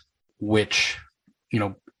colors, which, you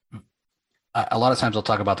know, a lot of times I'll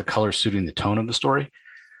talk about the colors suiting the tone of the story.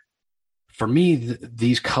 For me,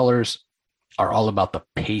 these colors are all about the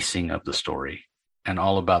pacing of the story and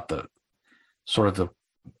all about the sort of the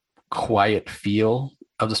quiet feel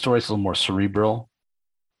of the story. It's a little more cerebral.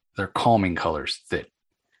 They're calming colors that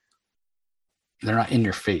they're not in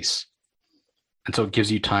your face. And so it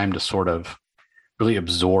gives you time to sort of really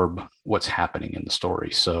absorb what's happening in the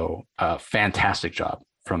story. So fantastic job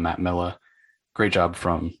from Matt Milla. Great job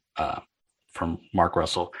from Mark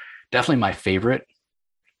Russell. Definitely my favorite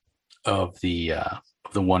of the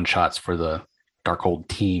one shots for the Darkhold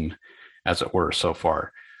team, as it were, so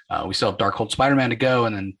far. We still have Darkhold Spider-Man to go,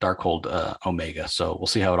 and then Darkhold Omega. So we'll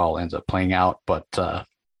see how it all ends up playing out. But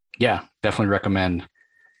yeah, definitely recommend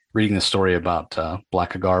reading the story about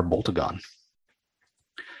Blackagar Boltagon.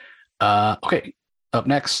 Okay, up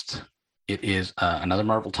next, it is another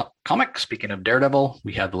Marvel comic. Speaking of Daredevil,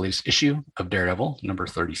 we have the latest issue of Daredevil, number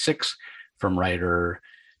 36, from writer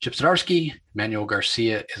Chip Zdarsky. Manuel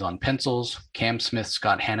Garcia is on pencils. Cam Smith,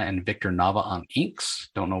 Scott Hanna, and Victor Nava on inks.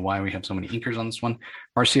 Don't know why we have so many inkers on this one.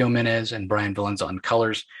 Marcio Menez and Brian Valenza on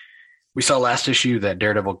colors. We saw last issue that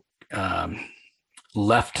Daredevil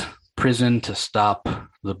left prison to stop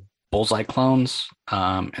the Bullseye clones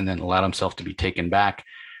and then allowed himself to be taken back.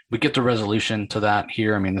 We get the resolution to that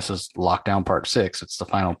here. I mean, this is Lockdown Part 6. It's the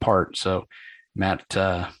final part. So Matt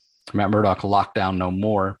Murdock locked down no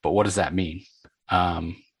more. But what does that mean?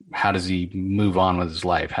 How does he move on with his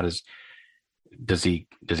life? Does he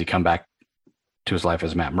come back to his life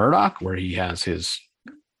as Matt Murdock, where he has his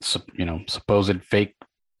supposed fake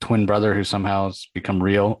twin brother who somehow has become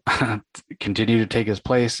real continue to take his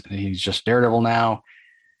place, and he's just Daredevil now?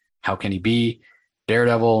 How can he be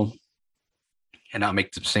Daredevil and not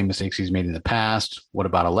make the same mistakes he's made in the past? What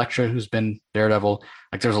about Elektra, who's been Daredevil?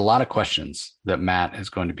 Like, there's a lot of questions that Matt is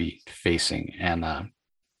going to be facing, and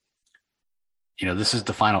this is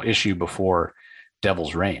the final issue before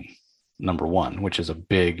Devil's Reign, number 1, which is a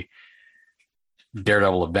big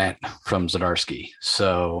Daredevil event from Zdarsky.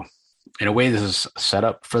 So in a way, this is set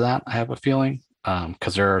up for that, I have a feeling,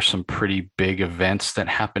 because there are some pretty big events that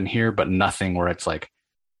happen here, but nothing where it's like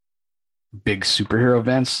big superhero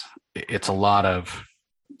events. It's a lot of,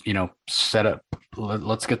 set up.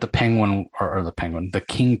 Let's get the Penguin or the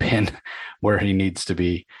Kingpin where he needs to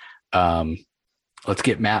be. Let's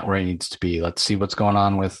get Matt where he needs to be. Let's see what's going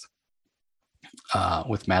on with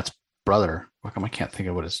Matt's brother. How come I can't think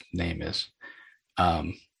of what his name is?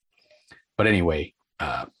 But anyway,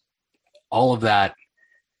 all of that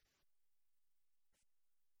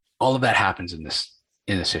happens in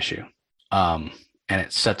this issue, and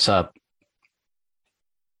it sets up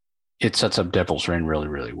Devil's Reign really,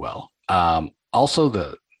 really well. Also,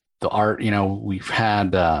 the art. We've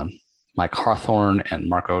had Mike Hawthorne and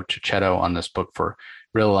Marco Cicchetto on this book for a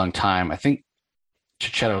really long time. I think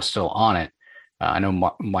Cicchetto's still on it. I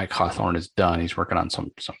know Mike Hawthorne is done. He's working on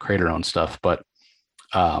some creator-owned stuff, but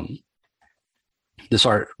this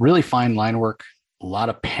art, really fine line work, a lot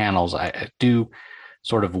of panels. I do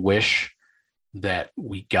sort of wish that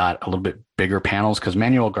we got a little bit bigger panels, because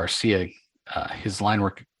Manuel Garcia, his line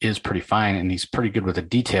work is pretty fine and he's pretty good with the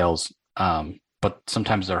details, but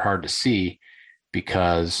sometimes they're hard to see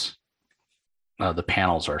because the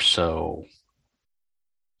panels are so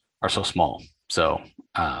small. So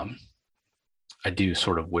I do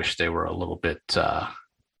sort of wish they were a little bit, the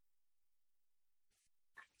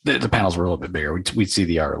panels were a little bit bigger. We'd see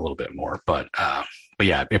the art a little bit more, but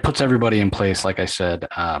yeah, it puts everybody in place. Like I said,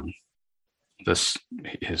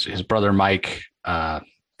 his brother Mike,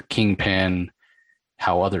 Kingpin,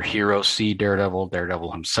 how other heroes see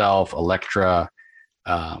Daredevil himself, Elektra,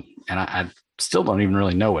 and I still don't even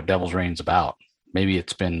really know what Devil's Reign's about. Maybe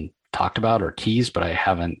it's been talked about or teased, but I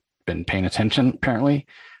haven't been paying attention apparently.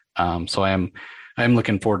 So I am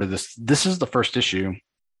looking forward to this. This is the first issue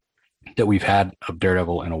that we've had of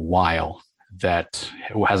Daredevil in a while that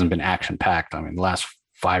hasn't been action packed. I mean, the last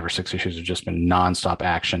 5 or 6 issues have just been nonstop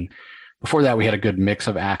action. Before that, we had a good mix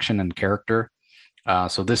of action and character.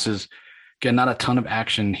 So this is, again, not a ton of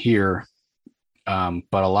action here,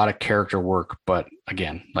 but a lot of character work. But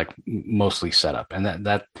again, like mostly setup, and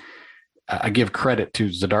that I give credit to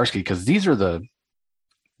Zdarsky because these are the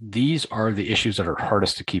issues that are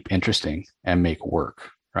hardest to keep interesting and make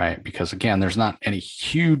work, right? Because again, there's not any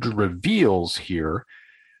huge reveals here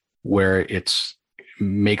where it's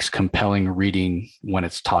makes compelling reading when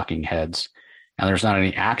it's talking heads, and there's not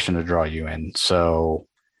any action to draw you in. So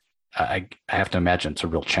I have to imagine it's a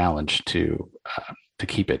real challenge to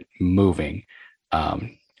keep it moving. But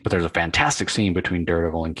there's a fantastic scene between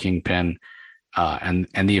Daredevil and Kingpin, and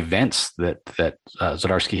the events that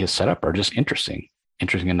Zdarsky has set up are just interesting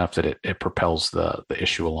enough that it propels the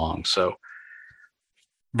issue along. So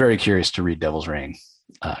very curious to read Devil's Reign.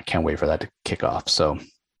 Can't wait for that to kick off. So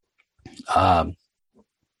I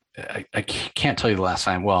can't tell you the last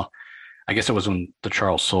time. Well, I guess it was when the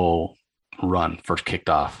Charles Soule run first kicked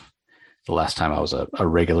off. The last time I was a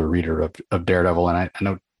regular reader of Daredevil, and I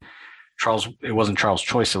know it wasn't Charles'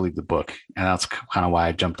 choice to leave the book, and that's kind of why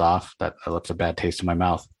I jumped off. That left a bad taste in my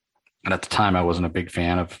mouth. And at the time, I wasn't a big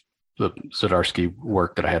fan of the Zdarsky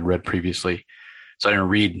work that I had read previously, so I didn't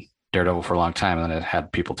read Daredevil for a long time. And then it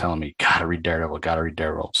had people telling me, "Gotta read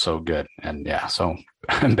Daredevil, so good." And yeah, so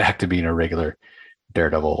I'm back to being a regular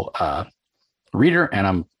Daredevil reader,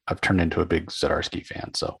 and I've turned into a big Zdarsky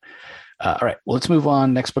fan. So, all right, well, let's move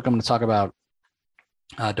on. Next book I'm going to talk about,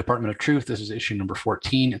 Department of Truth. This is issue number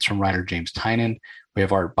 14. It's from writer James Tynion. We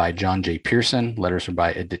have art by John J. Pearson. Letters are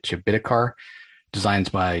by Aditya Bidikar. Designs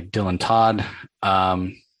by Dylan Todd.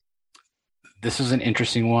 This is an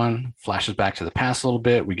interesting one. Flashes back to the past a little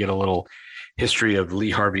bit. We get a little history of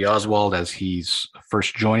Lee Harvey Oswald as he's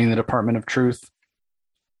first joining the Department of Truth.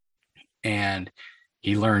 And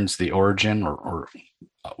he learns the origin, or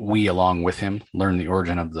we along with him learn the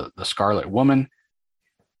origin of the Scarlet Woman.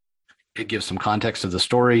 It gives some context to the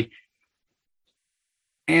story.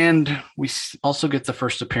 And we also get the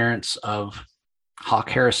first appearance of Hawk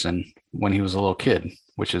Harrison when he was a little kid,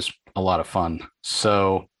 which is a lot of fun.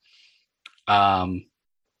 So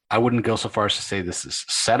I wouldn't go so far as to say this is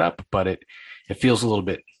setup, but it feels a little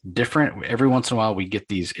bit different. Every once in a while, we get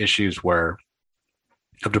these issues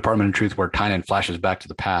of Department of Truth where Tynion flashes back to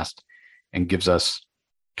the past and gives us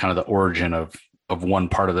kind of the origin of one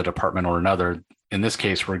part of the department or another. In this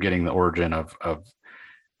case, we're getting the origin of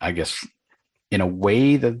I guess, in a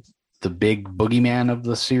way, the big boogeyman of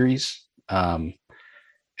the series. And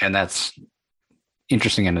that's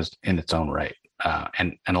interesting in its own right.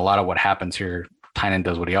 And a lot of what happens here, Tynion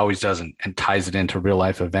does what he always does and ties it into real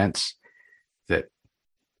life events that,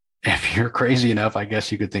 if you're crazy enough, I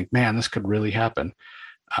guess you could think, man, this could really happen.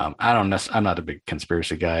 I'm not a big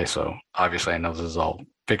conspiracy guy, so obviously I know this is all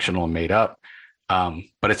fictional and made up.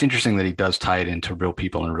 But it's interesting that he does tie it into real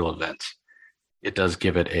people and real events. It does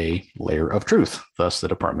give it a layer of truth, thus the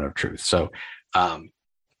Department of Truth. So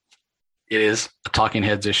it is a talking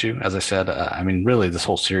heads issue. As I said, I mean, really, this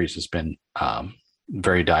whole series has been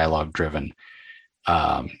very dialogue driven.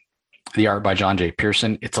 The art by John J.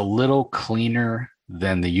 Pearson, it's a little cleaner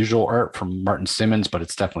than the usual art from Martin Simmons, but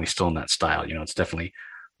it's definitely still in that style. You know, it's definitely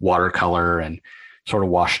watercolor and sort of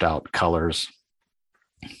washed out colors.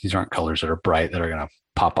 These aren't colors that are bright that are going to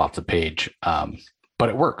pop off the page. But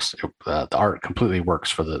it works. The art completely works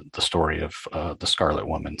for the story of the Scarlet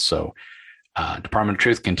Woman. So Department of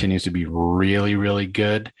Truth continues to be really, really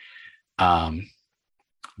good.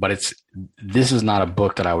 But this is not a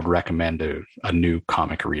book that I would recommend to a new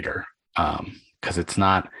comic reader, because it's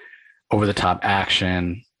not over the top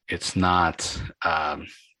action. It's not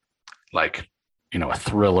like, you know, a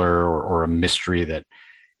thriller or a mystery that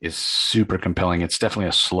is super compelling. It's definitely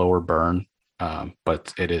a slower burn,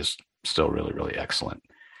 but it is still really, really excellent.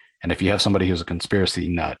 And if you have somebody who's a conspiracy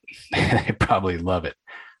nut, they probably love it.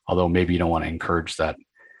 Although maybe you don't want to encourage that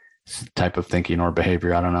type of thinking or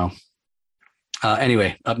behavior. I don't know.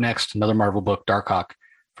 Anyway, up next, another Marvel book, Darkhawk,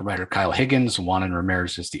 from writer Kyle Higgins. Juanan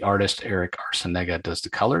Ramirez is the artist. Eric Arciniega does the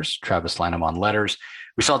colors. Travis Lanham on letters.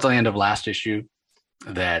 We saw at the end of last issue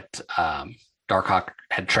that Darkhawk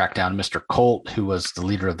had tracked down Mr. Colt, who was the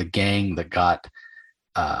leader of the gang that got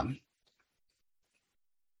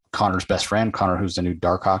Connor's best friend, Connor, who's the new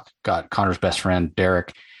Darkhawk, got Connor's best friend,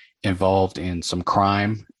 Derek, involved in some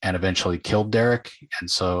crime and eventually killed Derek. And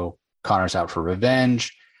so Connor's out for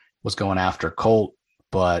revenge, was going after Colt,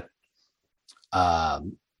 but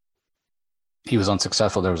he was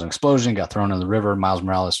unsuccessful. There was an explosion, got thrown in the river. Miles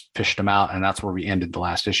Morales fished him out, and that's where we ended the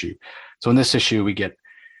last issue. So in this issue, we get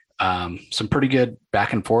some pretty good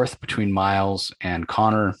back and forth between Miles and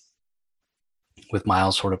Connor, with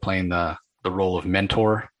Miles sort of playing the role of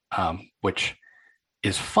mentor, which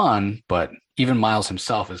is fun, but even Miles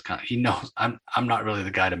himself is kind of, he knows I'm not really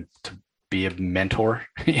the guy to be a mentor.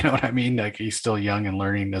 You know what I mean? Like he's still young and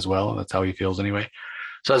learning as well. That's how he feels anyway.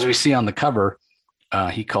 So as we see on the cover,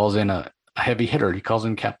 he calls in a heavy hitter. He calls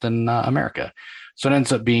in Captain America. So it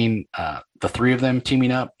ends up being the three of them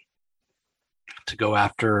teaming up to go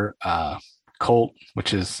after Colt,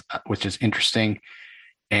 which is interesting.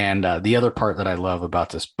 And the other part that I love about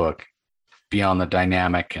this book, beyond the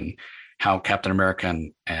dynamic and how Captain America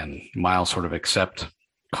and Miles sort of accept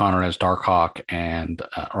Connor as Darkhawk and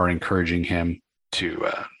are encouraging him to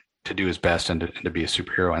do his best and to be a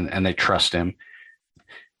superhero, and they trust him.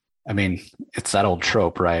 I mean, it's that old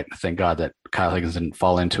trope, right? Thank God that Kyle Higgins didn't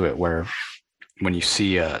fall into it, where when you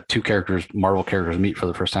see two characters, Marvel characters, meet for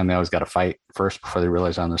the first time, they always got to fight first before they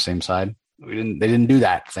realize they're on the same side. They didn't do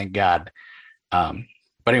that, thank God.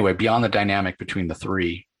 But anyway, beyond the dynamic between the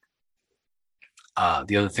three,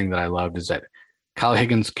 the other thing that I loved is that Kyle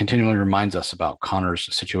Higgins continually reminds us about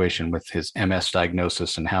Connor's situation with his MS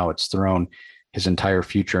diagnosis and how it's thrown his entire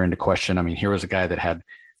future into question. I mean, here was a guy that had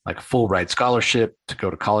like a full ride scholarship to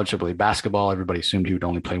go to college to play basketball. Everybody assumed he would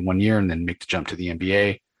only play 1 year and then make the jump to the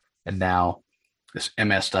NBA. And now this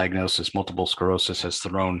MS diagnosis, multiple sclerosis, has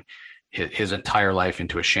thrown his entire life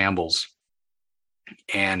into a shambles.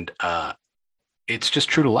 And it's just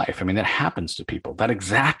true to life. I mean, that happens to people. That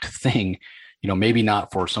exact thing, maybe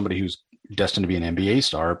not for somebody who's destined to be an NBA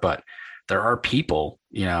star, but there are people,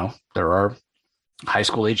 there are high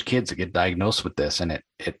school age kids that get diagnosed with this, and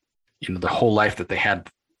it the whole life that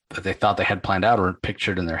they thought they had planned out or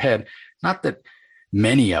pictured in their head. Not that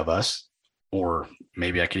many of us, or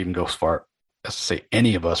maybe I could even go as far as to say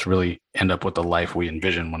any of us, really end up with the life we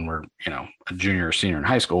envision when we're, a junior or senior in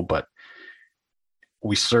high school, but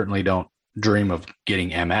we certainly don't dream of getting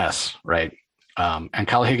MS, right? And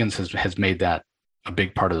Kyle Higgins has made that a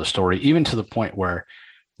big part of the story, even to the point where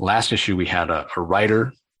last issue we had a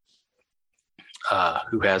writer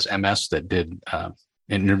who has MS that did an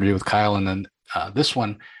interview with Kyle, and then this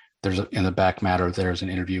one, in the back matter, there's an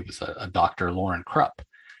interview with a Dr. Lauren Krupp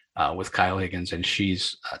with Kyle Higgins, and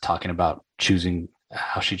she's talking about choosing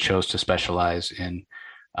how she chose to specialize in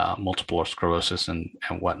multiple sclerosis and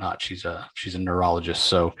whatnot. She's a neurologist.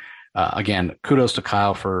 So again, kudos to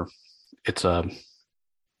Kyle for it's a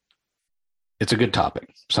good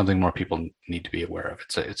topic, something more people need to be aware of.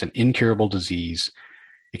 It's an incurable disease.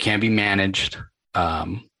 It can be managed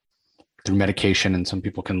through medication, and some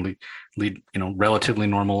people can lead relatively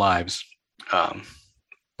normal lives.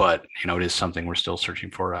 But it is something we're still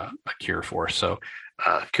searching for a cure for. So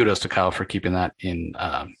kudos to Kyle for keeping that in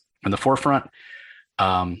the forefront.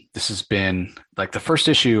 This has been like the first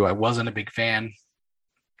issue. I wasn't a big fan.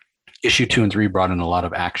 Issue 2 and 3 brought in a lot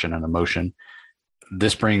of action and emotion.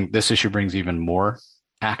 This issue brings even more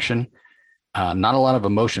action. Not a lot of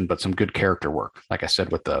emotion, but some good character work. Like I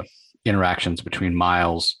said, with the interactions between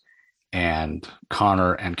Miles and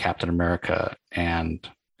Connor and Captain America and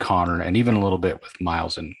Connor, and even a little bit with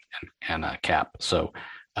Miles and Cap. So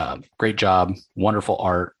great job, wonderful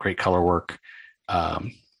art, great color work.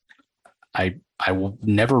 I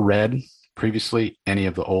never read previously any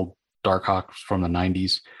of the old Darkhawks from the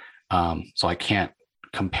 90s, so I can't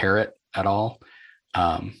compare it at all.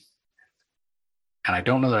 And I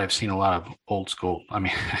don't know that I've seen a lot of old school. I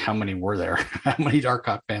mean, how many were there? How many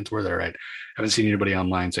Darkhawk fans were there? I haven't seen anybody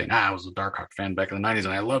online saying, I was a Darkhawk fan back in the 90s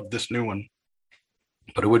and I loved this new one.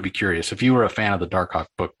 But I would be curious. If you were a fan of the Darkhawk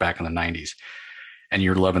book back in the 90s and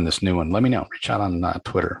you're loving this new one, let me know. Reach out on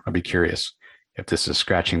Twitter. I'd be curious if this is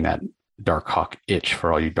scratching that Darkhawk itch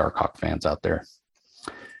for all you Darkhawk fans out there.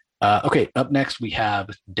 Okay, up next we have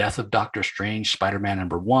Death of Doctor Strange, Spider-Man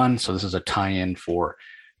 #1. So this is a tie-in for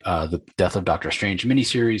the Death of Doctor Strange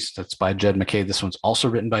miniseries. That's by Jed MacKay. This one's also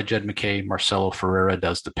written by Jed MacKay. Marcelo Ferreira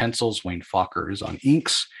does the pencils. Wayne Fokker is on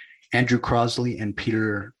inks. Andrew Crosley and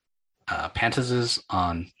Peter Pantazis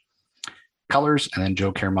on colors, and then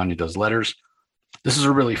Joe Caramagna does letters. This is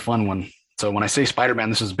a really fun one. So when I say Spider-Man,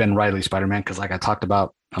 this is Ben Reilly Spider-Man, because like I talked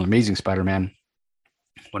about on Amazing Spider-Man,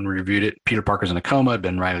 when we reviewed it, Peter Parker's in a coma,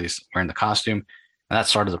 Ben Reilly's wearing the costume, and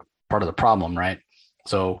that's part of the problem, right?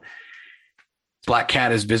 So Black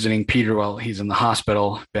Cat is visiting Peter while he's in the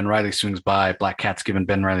hospital. Ben Reilly swings by. Black Cat's giving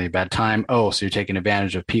Ben Reilly a bad time. Oh, so you're taking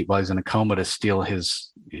advantage of Pete while he's in a coma to steal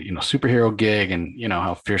his, superhero gig, and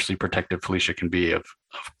how fiercely protective Felicia can be of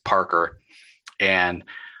Parker. And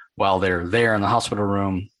while they're there in the hospital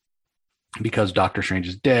room, because Doctor Strange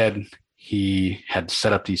is dead, he had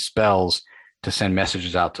set up these spells to send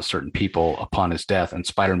messages out to certain people upon his death, and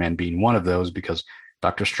Spider-Man being one of those, because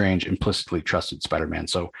Doctor Strange implicitly trusted Spider-Man.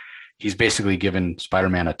 So he's basically given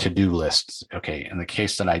Spider-Man a to-do list. Okay, in the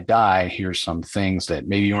case that I die, here's some things that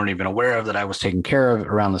maybe you weren't even aware of that I was taking care of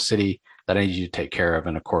around the city that I need you to take care of.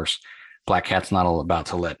 And of course, Black Cat's not all about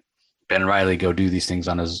to let Ben Reilly go do these things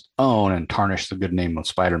on his own and tarnish the good name of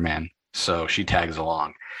Spider-Man. So she tags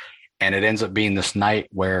along. And it ends up being this night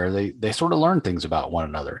where they sort of learn things about one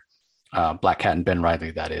another. Black Cat and Ben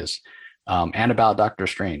Reilly, that is, and about Doctor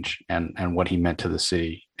Strange and what he meant to the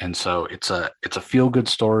city. And so it's a feel good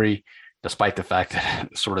story, despite the fact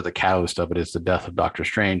that sort of the catalyst of it is the death of Doctor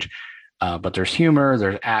Strange. But there's humor,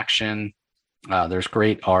 there's action, there's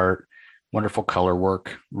great art, wonderful color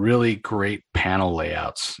work, really great panel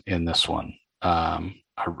layouts in this one.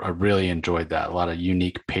 I really enjoyed that. A lot of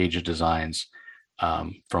unique page designs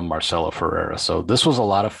from Marcelo Ferreira. So this was a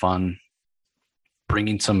lot of fun,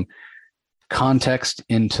 bringing some context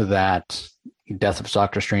into that Death of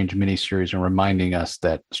Doctor Strange miniseries and reminding us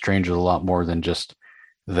that Strange is a lot more than just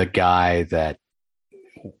the guy that,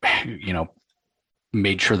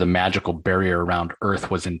 made sure the magical barrier around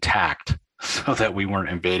Earth was intact so that we weren't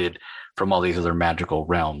invaded from all these other magical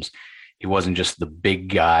realms. He wasn't just the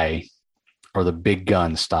big guy or the big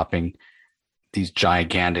gun stopping these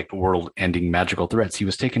gigantic world-ending magical threats. He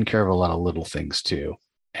was taking care of a lot of little things too.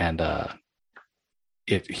 And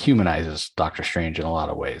it humanizes Doctor Strange in a lot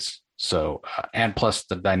of ways. So, and plus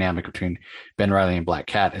the dynamic between Ben Reilly and Black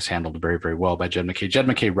Cat is handled very, very well by Jed MacKay. Jed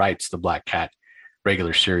MacKay writes the Black Cat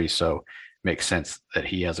regular series, so it makes sense that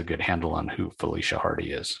he has a good handle on who Felicia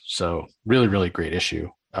Hardy is. So really, really great issue.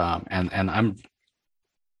 And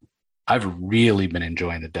I've really been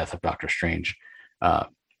enjoying the Death of Doctor Strange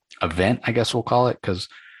event, I guess we'll call it, because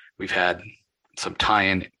we've had some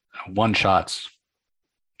tie-in one-shots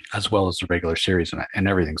as well as the regular series, and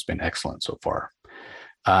everything's been excellent so far.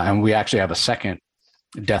 And we actually have a second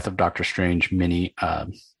Death of Doctor Strange mini,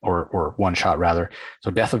 or one shot rather.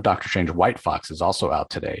 So Death of Doctor Strange White Fox is also out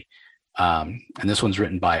today. And this one's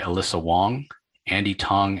written by Alyssa Wong. Andy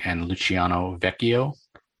Tong and Luciano Vecchio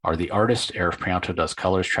are the artists. Eric Prianto does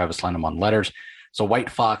colors. Travis Lanham on letters. So White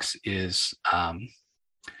Fox is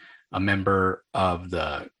a member of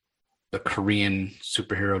the Korean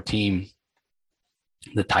superhero team,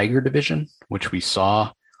 the Tiger Division, which we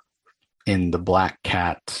saw in the Black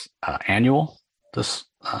Cat annual this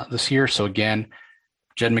year. So again,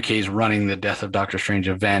 Jed MacKay's running the Death of Doctor Strange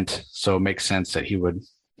event, so it makes sense that he would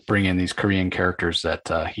bring in these Korean characters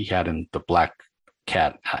that he had in the Black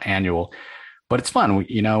Cat annual. But it's fun.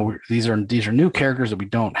 These are new characters that we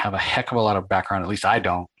don't have a heck of a lot of background. At least I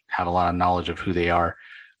don't have a lot of knowledge of who they are.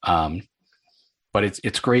 But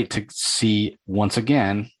it's great to see, once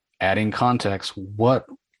again, adding context. What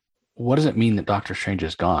does it mean that Doctor Strange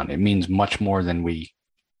is gone? It means much more than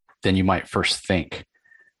you might first think,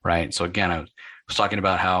 right? So again, I was talking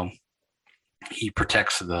about how he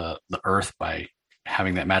protects the Earth by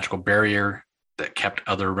having that magical barrier that kept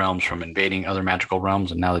other realms from invading other magical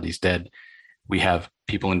realms. And now that he's dead, we have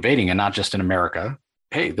people invading, and not just in America.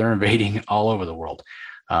 Hey, they're invading all over the world.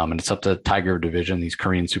 And it's up to Tiger Division, these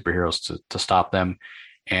Korean superheroes, to stop them.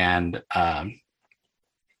 And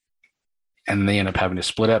they end up having to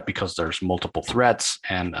split up because there's multiple threats.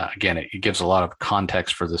 And again, it gives a lot of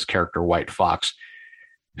context for this character, White Fox,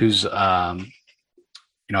 who's, I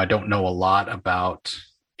don't know a lot about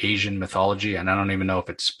Asian mythology, and I don't even know if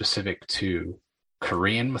it's specific to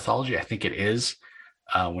Korean mythology. I think it is.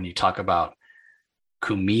 When you talk about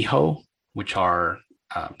Kumiho, which are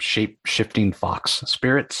shape-shifting fox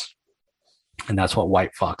spirits, and that's what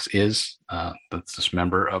White Fox is. That's this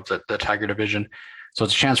member of the Tiger Division. So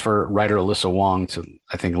it's a chance for writer Alyssa Wong to,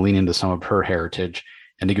 I think, lean into some of her heritage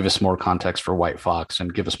and to give us more context for White Fox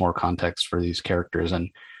and give us more context for these characters. And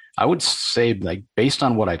I would say, like, based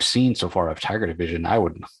on what I've seen so far of Tiger Division, I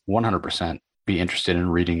would 100% be interested in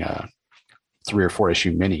reading a 3 or 4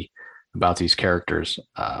 issue mini about these characters,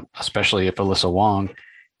 especially if Alyssa Wong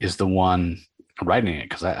is the one writing it,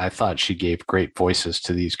 because I thought she gave great voices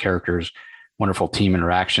to these characters. Wonderful team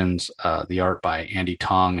interactions. The art by Andy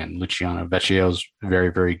Tong and Luciano Vecchio is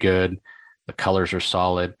very, very good. The colors are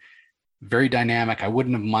solid, very dynamic. I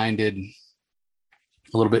wouldn't have minded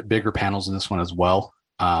a little bit bigger panels in this one as well,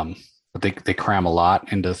 but they cram a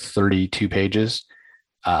lot into 32 pages.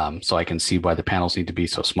 So I can see why the panels need to be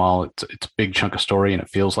so small. It's a big chunk of story, and it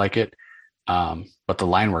feels like it. But the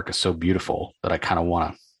line work is so beautiful that I kind of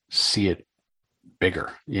want to see it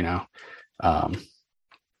bigger,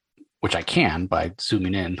 which I can by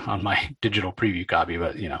zooming in on my digital preview copy,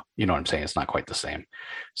 but you know what I'm saying? It's not quite the same.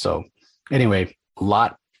 So anyway, a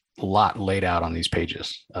lot laid out on these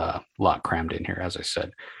pages, a lot crammed in here, as I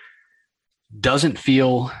said. Doesn't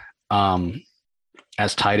feel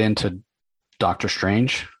as tied into Doctor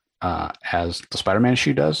Strange as the Spider-Man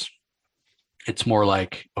issue does. It's more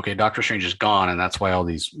like, okay, Doctor Strange is gone, and that's why all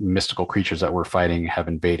these mystical creatures that we're fighting have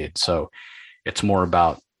invaded. So it's more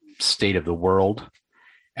about state of the world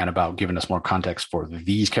and about giving us more context for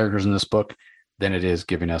these characters in this book than it is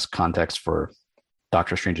giving us context for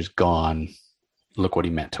Doctor Strange is gone. Look what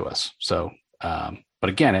he meant to us. So, but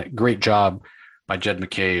again, a great job by Jed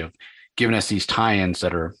MacKay of giving us these tie-ins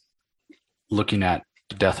that are looking at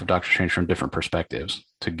the death of Doctor Strange from different perspectives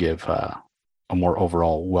to give a more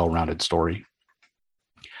overall well-rounded story.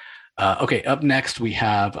 Okay, up next we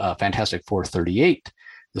have Fantastic Four 38.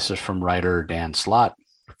 This is from writer Dan Slott.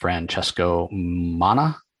 Francesco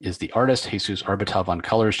Mana is the artist. Jesus Arbitov on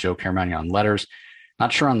colors. Joe Caramagna on letters.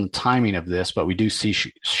 Not sure on the timing of this, but we do see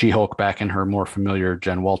She-Hulk back in her more familiar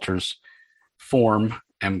Jen Walters form.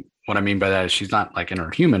 And what I mean by that is she's not like in her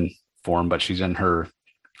human form, but she's in her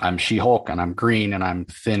I'm She-Hulk and I'm green and I'm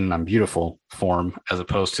thin and I'm beautiful form, as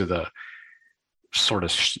opposed to the sort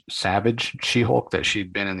of savage She-Hulk that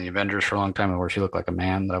she'd been in the Avengers for a long time, where she looked like a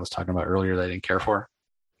man that I was talking about earlier that I didn't care for.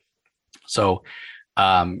 So,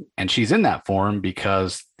 and she's in that form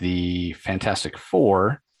because the Fantastic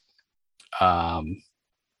Four, well,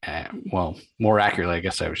 more accurately, I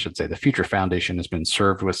guess I should say, the Future Foundation has been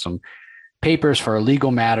served with some papers for a legal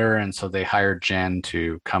matter, and so they hired Jen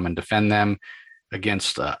to come and defend them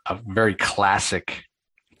against a very classic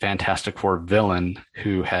Fantastic Four villain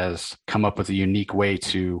who has come up with a unique way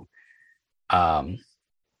to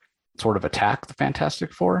sort of attack the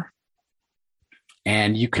Fantastic Four.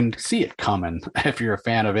 And you can see it coming if you're a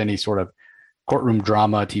fan of any sort of courtroom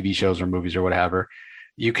drama, TV shows or movies or whatever.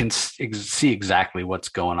 You can see exactly what's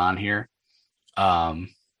going on here. And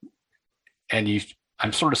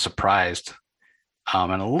I'm sort of surprised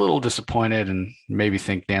and a little disappointed, and maybe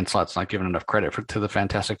think Dan Slott's not giving enough credit to the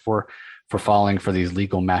Fantastic Four for falling for these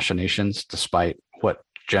legal machinations, despite what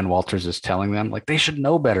Jen Walters is telling them. Like, they should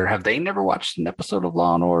know better. Have they never watched an episode of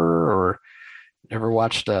Law and Order or never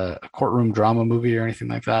watched a courtroom drama movie or anything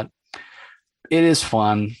like that? It is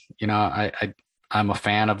fun. You know, I'm a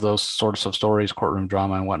fan of those sorts of stories, courtroom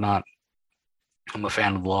drama and whatnot. I'm a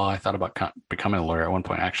fan of law. I thought about becoming a lawyer at one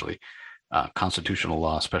point, actually. Constitutional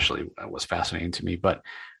law especially was fascinating to me. But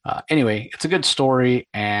anyway, it's a good story.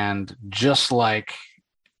 And just like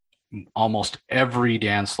almost every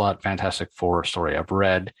Dan Slott Fantastic Four story I've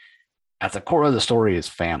read, at the core of the story is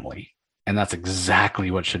family. And that's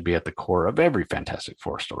exactly what should be at the core of every Fantastic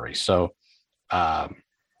Four story. So I'm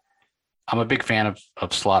a big fan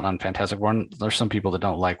of Slott on Fantastic Four. There's some people that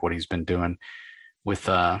don't like what he's been doing with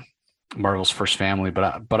Marvel's First Family,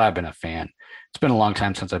 but I've been a fan. It's been a long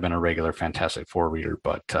time since I've been a regular Fantastic Four reader,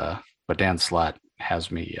 but Dan Slott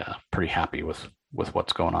has me pretty happy with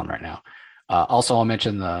what's going on right now. Also, I'll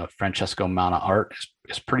mention the Francesco Mana art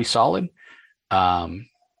is pretty solid.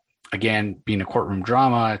 Again, being a courtroom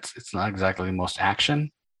drama, it's not exactly the most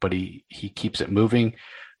action, but he keeps it moving,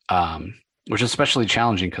 which is especially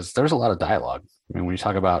challenging because there's a lot of dialogue. I mean, when you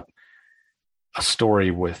talk about a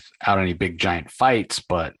story without any big giant fights,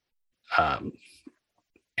 but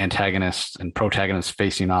antagonists and protagonists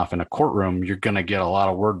facing off in a courtroom, you're going to get a lot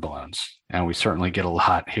of word balloons, and we certainly get a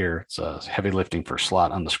lot here. It's heavy lifting for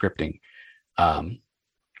Slott on the scripting, and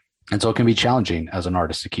so it can be challenging as an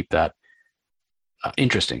artist to keep that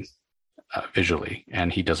interesting visually,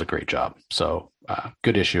 and he does a great job. So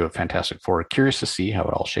good issue of Fantastic Four. Curious to see how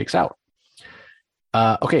it all shakes out.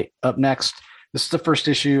 Okay, up next, this is the first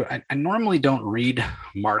issue. I normally don't read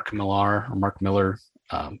Mark Millar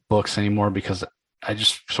books anymore because I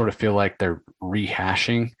just sort of feel like they're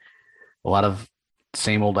rehashing a lot of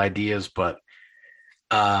same old ideas. But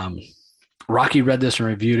Rocky read this and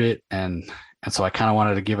reviewed it, and so I kind of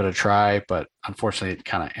wanted to give it a try, but unfortunately it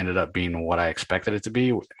kind of ended up being what I expected it to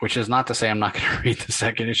be, which is not to say I'm not going to read the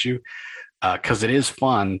second issue because it is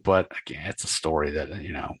fun, but again, it's a story that,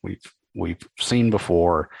 you know, we've seen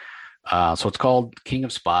before. So it's called King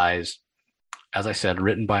of Spies. As I said,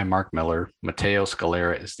 written by Mark Millar. Matteo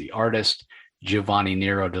Scalera is the artist. Giovanni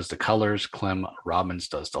Nero does the colors. Clem Robbins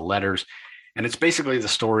does the letters. And it's basically the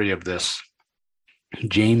story of this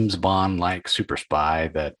James Bond-like super spy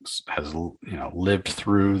that has, you know, lived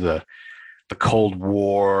through the Cold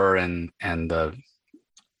War and the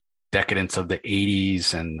decadence of the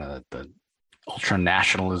 80s and the ultra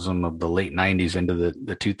nationalism of the late 90s into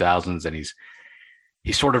the 2000s. And he's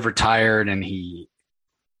sort of retired, and he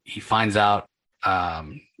finds out,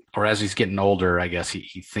 or as he's getting older, I guess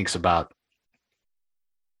he thinks about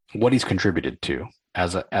what he's contributed to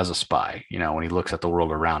as a spy, you know, when he looks at the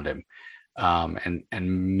world around him. And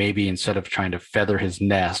maybe instead of trying to feather his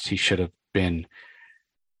nest, he should have been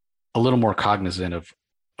a little more cognizant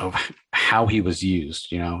of how he was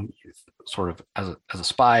used. You know, sort of as a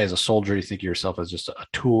spy, as a soldier, you think of yourself as just a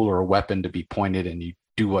tool or a weapon to be pointed, and you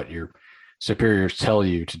do what your superiors tell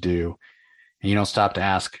you to do, and you don't stop to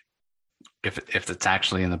ask, if it's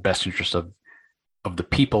actually in the best interest of the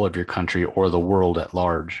people of your country or the world at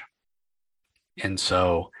large. And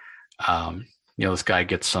so, this guy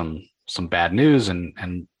gets some bad news,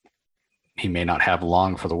 and he may not have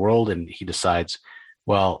long for the world, and he decides,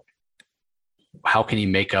 well, how can he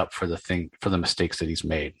make up for the mistakes that he's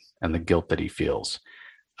made and the guilt that he feels?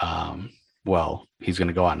 Well, he's going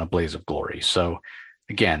to go out in a blaze of glory. So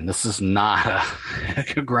again, this is not a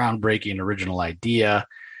groundbreaking original idea.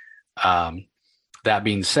 That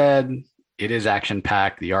being said, it is action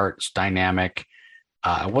packed. The art's dynamic.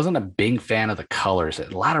 I wasn't a big fan of the colors. A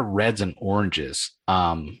lot of reds and oranges.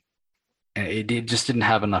 And it just didn't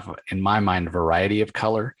have enough, in my mind, variety of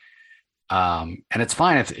color. And it's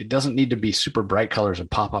fine. It doesn't need to be super bright colors and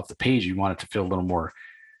pop off the page. You want it to feel a little more,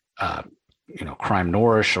 crime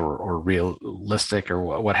noirish or realistic or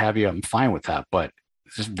what have you. I'm fine with that. But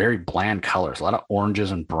it's just very bland colors, a lot of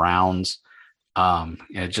oranges and browns. And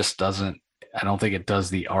it just doesn't, I don't think it does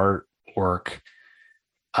the artwork.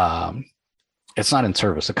 It's not in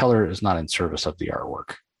service. The color is not in service of the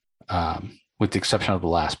artwork, with the exception of the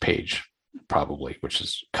last page, probably, which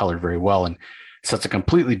is colored very well and sets a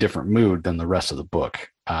completely different mood than the rest of the book.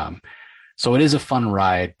 So it is a fun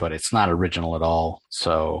ride, but it's not original at all.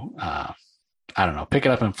 So I don't know, pick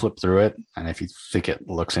it up and flip through it. And if you think it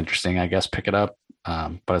looks interesting, I guess pick it up.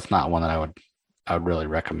 But it's not one that I would really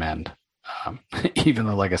recommend. Even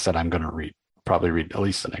though, like I said, I'm going to probably read at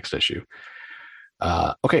least the next issue.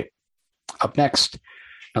 Okay. Up next,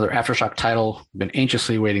 another Aftershock title. Been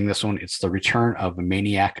anxiously waiting this one. It's The Return of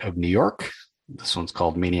Maniac of New York. This one's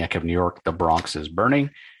called Maniac of New York, The Bronx is Burning.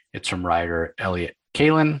 It's from writer Elliot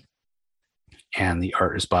Kalin, and the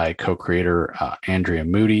art is by co-creator Andrea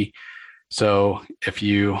Moody. So if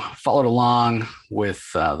you followed along with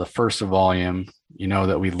the first volume, you know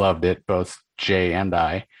that we loved it, both Jay and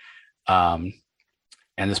I. And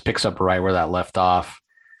this picks up right where that left off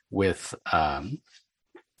with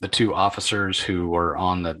the two officers who were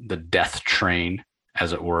on the death train,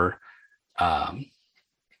 as it were,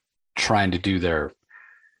 trying to do their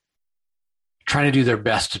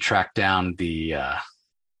best to track down the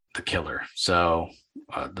killer. So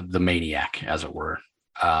the maniac, as it were.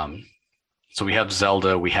 So we have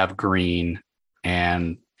Zelda, we have Green,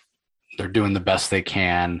 and they're doing the best they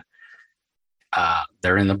can.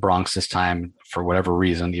 They're in the Bronx this time for whatever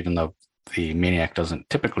reason, even though the maniac doesn't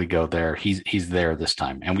typically go there. He's there this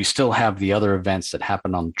time. And we still have the other events that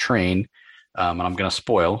happened on the train. And I'm going to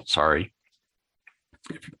spoil, sorry.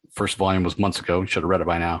 First volume was months ago. You should have read it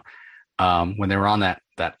by now. When they were on that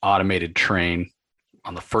automated train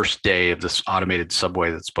on the first day of this automated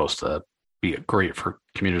subway that's supposed to be great for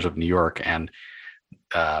commuters of New York. And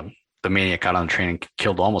the maniac got on the train and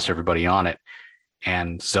killed almost everybody on it.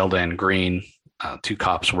 And Zelda and Green, two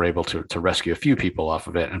cops, were able to rescue a few people off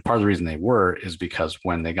of it. And part of the reason they were is because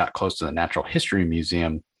when they got close to the Natural History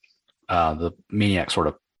Museum, the maniac sort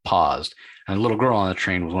of paused. And the little girl on the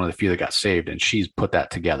train was one of the few that got saved. And she's put that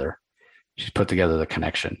together. She's put together the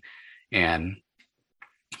connection. And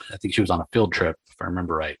I think she was on a field trip, if I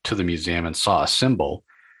remember right, to the museum and saw a symbol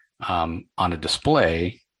on a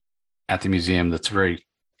display at the museum that's very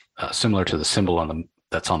similar to the symbol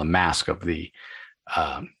that's on the mask of the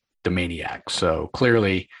maniac. So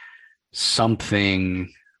clearly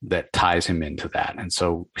something that ties him into that. And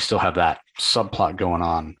so we still have that subplot going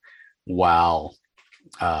on while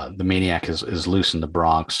the maniac is loose in the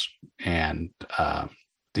Bronx, and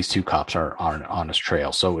these two cops are on his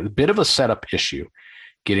trail. So a bit of a setup issue,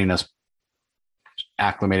 getting us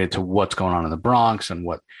acclimated to what's going on in the Bronx and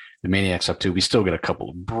what the maniac's up to. We still get a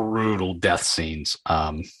couple of brutal death scenes.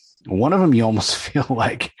 One of them you almost feel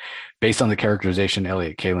like, based on the characterization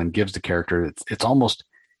Elliot Kalin gives the character, it's almost,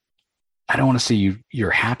 I don't want to say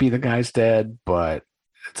you're happy the guy's dead, but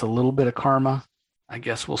it's a little bit of karma, I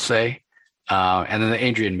guess we'll say. And then the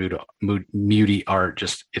Adrian Moody art,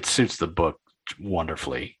 just, it suits the book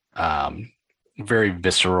wonderfully. Very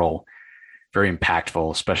visceral, very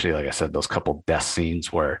impactful, especially, like I said, those couple death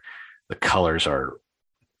scenes where the colors are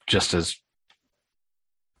just as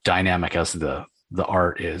dynamic as the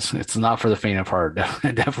art is. It's not for the faint of heart,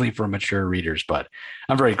 definitely for mature readers, but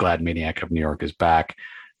I'm very glad Maniac of New York is back.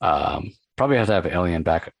 Probably have to have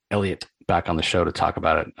Elliot back on the show to talk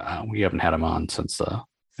about it. We haven't had him on since I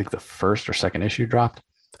think the first or second issue dropped.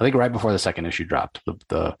 I think right before the second issue dropped,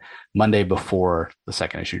 the Monday before the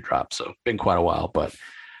second issue dropped. So been quite a while, but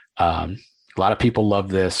a lot of people love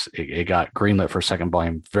this. It got greenlit for second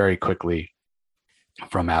volume very quickly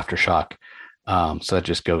from Aftershock. So that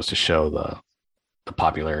just goes to show the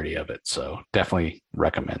popularity of it. So definitely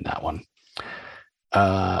recommend that one.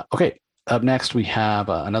 Okay. Up next, we have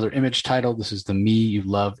another image title. This is The Me You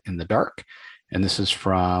Love in the Dark. And this is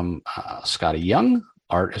from Skottie Young.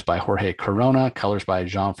 Art is by Jorge Corona. Colors by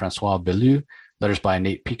Jean-Francois Beaulieu. Letters by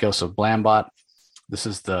Nate Picos of Blambot. This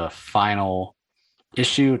is the final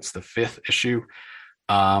issue. It's the 5th issue.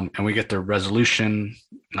 And we get the resolution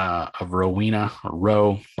of Rowena, or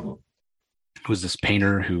Ro, who's this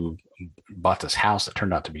painter who bought this house that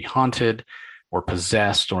turned out to be haunted or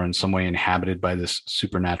possessed or in some way inhabited by this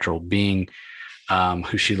supernatural being,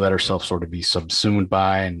 who she let herself sort of be subsumed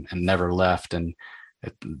by and never left. And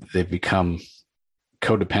they've become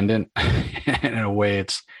codependent. And in a way,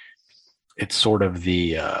 it's sort of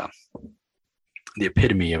the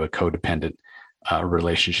epitome of a codependent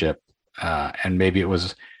relationship. And maybe it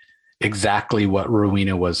was exactly what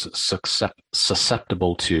Rowena was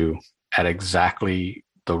susceptible to at exactly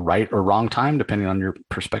the right or wrong time, depending on your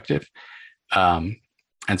perspective. And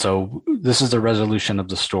so this is the resolution of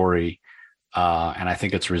the story. And I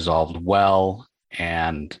think it's resolved well.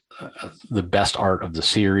 And the best art of the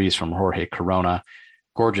series from Jorge Corona,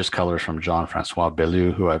 gorgeous colors from Jean-Francois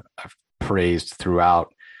Beaulieu, who I've praised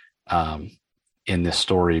throughout in this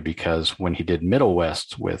story, because when he did Middle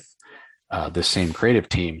West with this same creative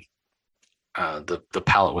team, the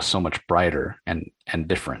palette was so much brighter and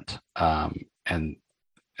different. And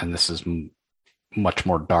this is much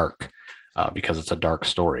more dark because it's a dark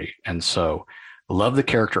story. And so I love the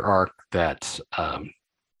character arc that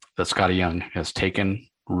Skottie Young has taken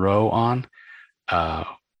Ro on.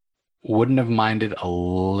 Wouldn't have minded a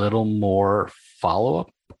little more follow-up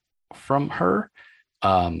from her.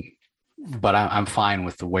 But I'm fine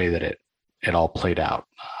with the way that it all played out.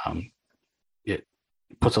 It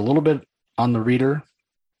puts a little bit on the reader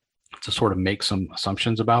to sort of make some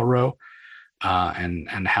assumptions about Ro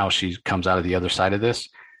and how she comes out of the other side of this.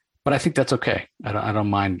 But I think that's okay. I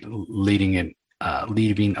don't mind leaving a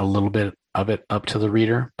little bit of it up to the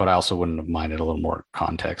reader, but I also wouldn't have minded a little more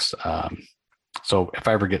context. So if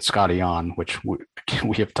I ever get Skottie on, which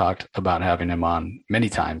we have talked about having him on many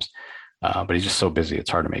times, but he's just so busy,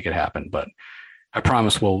 it's hard to make it happen. But I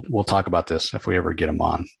promise we'll talk about this if we ever get him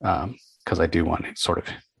on, because I do want sort of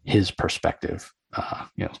his perspective,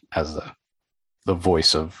 as the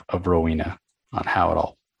voice of Rowena on how it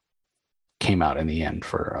all came out in the end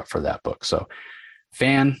for that book. So,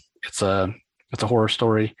 fan, it's a horror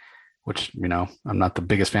story, which I'm not the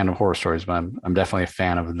biggest fan of horror stories, but I'm definitely a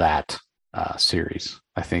fan of that series.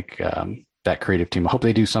 I think that creative team, I hope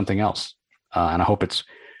they do something else, and I hope it's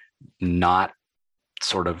not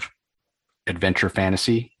sort of adventure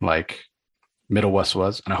fantasy like Middle West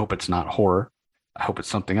was, and I hope it's not horror. I hope it's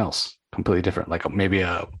something else completely different, like maybe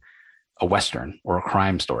a Western or a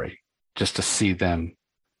crime story, just to see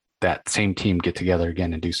that same team get together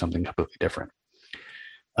again and do something completely different.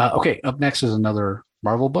 Okay, up next is another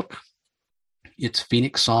Marvel book. It's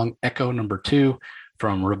Phoenix Song Echo #2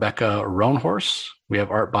 from Rebecca Roanhorse. We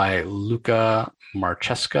have art by Luca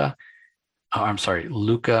Maresca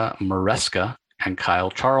and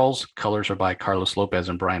Kyle Charles. Colors are by Carlos Lopez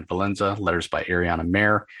and Brian Valenza. Letters by Ariana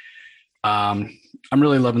Mayer. I'm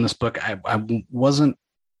really loving this book. I wasn't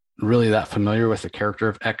really that familiar with the character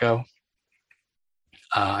of Echo.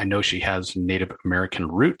 I know she has Native American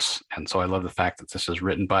roots, and so I love the fact that this is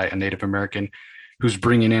written by a Native American who's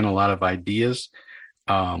bringing in a lot of ideas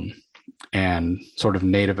and sort of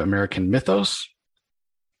Native American mythos.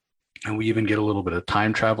 And we even get a little bit of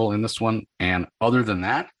time travel in this one. And other than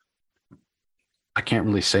that, I can't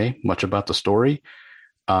really say much about the story,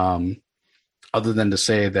 other than to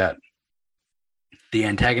say that the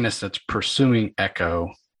antagonist that's pursuing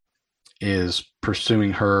Echo is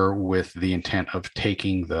pursuing her with the intent of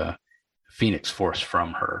taking the Phoenix Force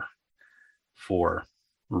from her for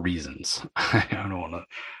reasons. I don't want to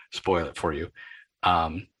spoil it for you.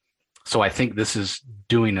 So I think this is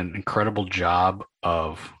doing an incredible job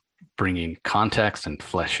of bringing context and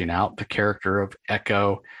fleshing out the character of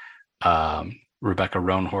Echo. Rebecca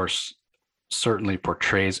Roanhorse certainly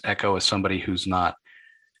portrays Echo as somebody who's not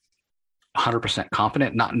 100%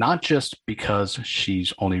 confident, not just because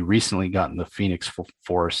she's only recently gotten the Phoenix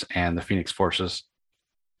Force and the Phoenix Force is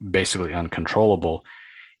basically uncontrollable.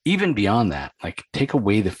 Even beyond that, like take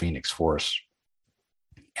away the Phoenix Force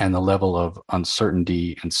and the level of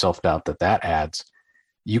uncertainty and self-doubt that adds,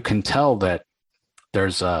 you can tell that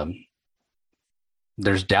there's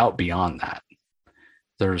doubt beyond that.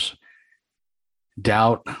 There's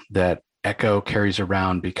doubt that Echo carries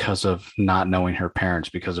around because of not knowing her parents,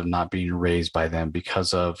 because of not being raised by them,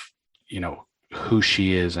 because of, who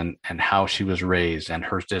she is and how she was raised and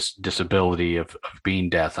her disability of being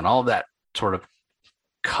deaf, and all that sort of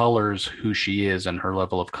colors who she is and her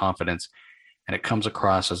level of confidence. And it comes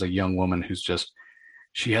across as a young woman who's just,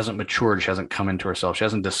 she hasn't matured. She hasn't come into herself. She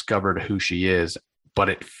hasn't discovered who she is. But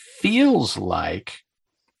it feels like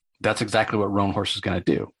that's exactly what Roan Horse is going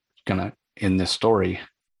to do. Going to, in this story,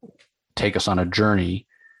 take us on a journey,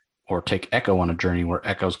 or take Echo on a journey where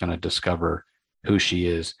Echo's going to discover who she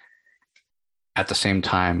is at the same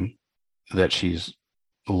time that she's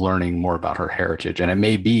learning more about her heritage. And it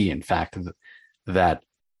may be, in fact, that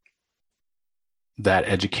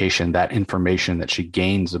education, that information that she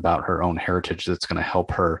gains about her own heritage, that's going to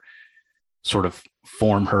help her sort of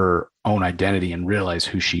form her own identity and realize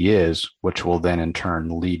who she is, which will then in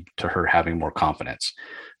turn lead to her having more confidence.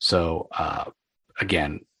 So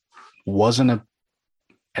again,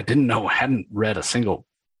 I didn't know, hadn't read a single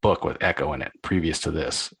book with Echo in it previous to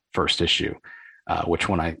this first issue, which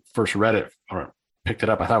when I first read it or picked it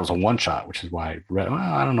up, I thought it was a one shot, which is why I read, well,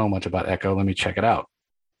 I don't know much about Echo. Let me check it out.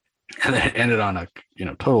 And then it ended on a,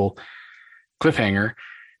 total cliffhanger.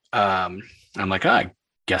 I'm like, I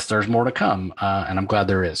guess there's more to come. And I'm glad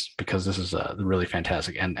there is, because this is really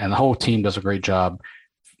fantastic. And the whole team does a great job.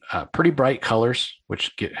 Pretty bright colors,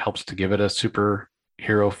 which helps to give it a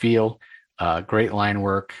superhero feel. Great line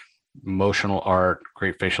work, emotional art,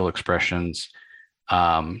 great facial expressions. If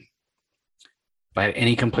I had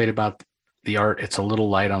any complaint about the art, it's a little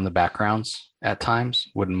light on the backgrounds at times.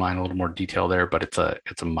 Wouldn't mind a little more detail there, but it's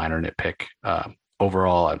a minor nitpick.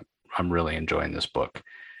 Overall, I'm really enjoying this book.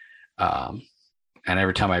 And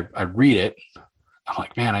every time I read it, I'm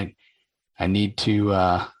like, man, I need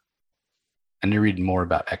to read more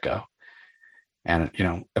about Echo. And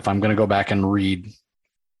if I'm going to go back and read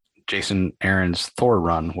Jason Aaron's Thor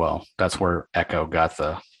run, well, that's where Echo got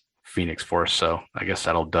the Phoenix Force. So I guess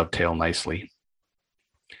that'll dovetail nicely.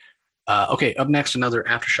 Okay, up next, another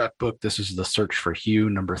Aftershock book. This is The Search for Hugh,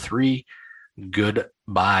 number 3.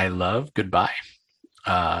 Goodbye, Love. Goodbye.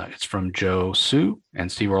 It's from Joe Su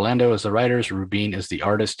and Steve Orlando as the writers. Rubin is the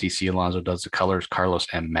artist. DC Alonso does the colors. Carlos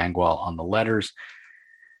M. Mangual on the letters.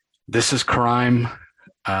 This is crime.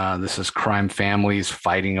 This is crime families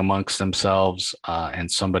fighting amongst themselves,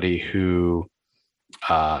 and somebody who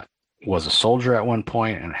was a soldier at one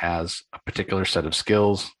point and has a particular set of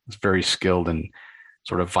skills. Is very skilled in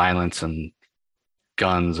sort of violence and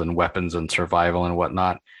guns and weapons and survival and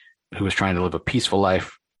whatnot, who was trying to live a peaceful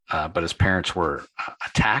life, but his parents were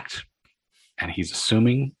attacked, and he's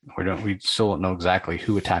assuming, we still don't know exactly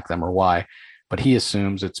who attacked them or why, but he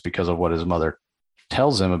assumes it's because of what his mother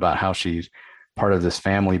tells him about how she's part of this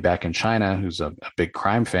family back in China who's a big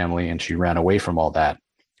crime family, and she ran away from all that,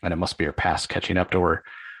 and it must be her past catching up to her.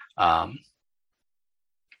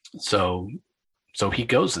 So he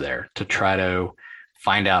goes there to try to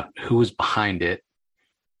find out who is behind it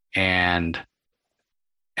and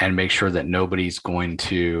make sure that nobody's going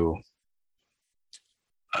to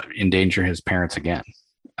endanger his parents again.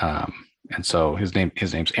 And so his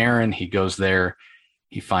name's Aaron. He goes there.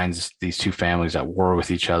 He finds these two families at war with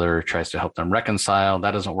each other, tries to help them reconcile.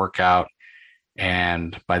 That doesn't work out.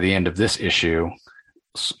 And by the end of this issue,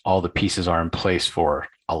 all the pieces are in place for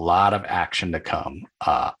a lot of action to come.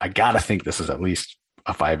 I got to think this is at least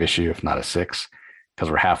a 5 issue, if not a 6, because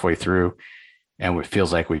we're halfway through and it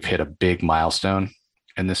feels like we've hit a big milestone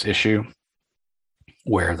in this issue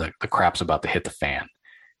where the crap's about to hit the fan.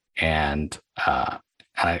 And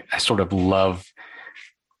I sort of love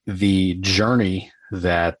the journey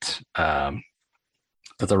that the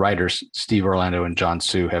writers Steve Orlando and John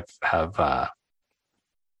Su have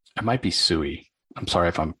it might be Sui. I'm sorry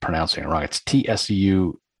if I'm pronouncing it wrong. It's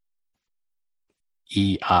TSUEI.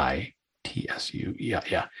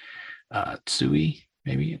 Yeah. Sui,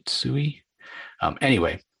 maybe it's Sui.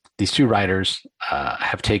 Anyway, these two writers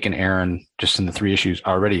have taken Aaron just in the 3 issues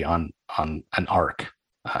already on an arc.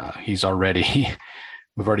 He's already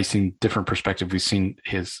we've already seen different perspectives. We've seen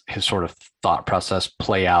his sort of thought process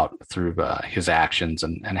play out through his actions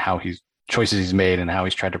and how choices he's made and how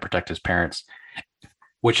he's tried to protect his parents,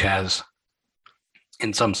 which has,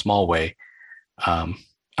 in some small way,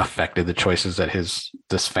 affected the choices that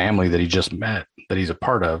this family that he just met, that he's a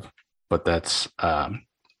part of, but that's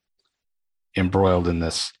embroiled in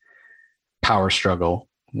this power struggle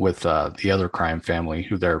with the other crime family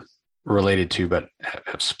who they're related to, but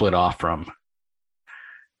have split off from.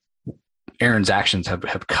 Aaron's actions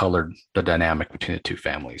have colored the dynamic between the two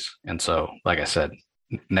families. And so, like I said,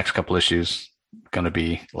 next couple issues, going to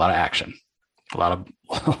be a lot of action, a lot of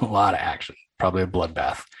action, probably a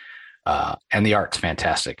bloodbath. And the art's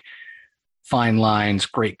fantastic. Fine lines,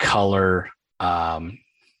 great color,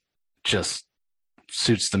 just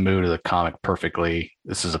suits the mood of the comic perfectly.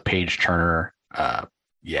 This is a page turner.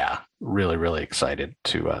 Yeah, really, really excited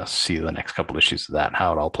to see the next couple issues of that and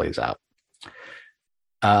how it all plays out.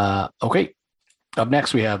 Okay. Up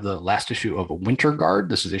next, we have the last issue of Winter Guard.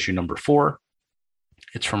 This is issue number 4.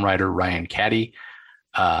 It's from writer Ryan Caddy.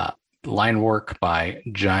 Line work by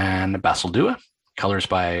Jan Basildua. Colors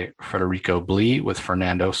by Federico Blee with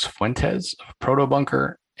Fernando Fuentes of Proto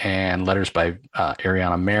Bunker, and letters by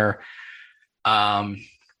Ariana Mayer.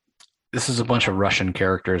 This is a bunch of Russian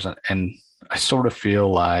characters, and I sort of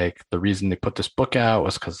feel like the reason they put this book out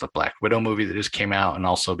was because the Black Widow movie that just came out, and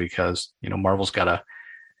also because, Marvel's got to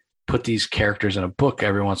put these characters in a book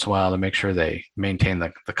every once in a while to make sure they maintain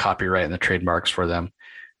the copyright and the trademarks for them.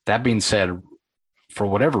 That being said, for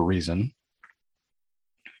whatever reason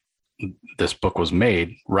this book was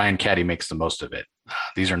made, Ryan Caddy makes the most of it.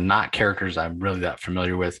 These are not characters I'm really that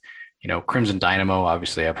familiar with. Crimson Dynamo,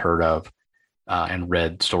 obviously I've heard of and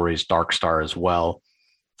read stories, Dark Star as well,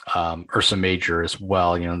 Ursa Major as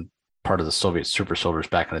well, part of the Soviet super soldiers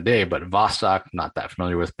back in the day, but Vostok, not that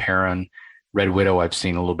familiar with. Perrin, Red Widow, I've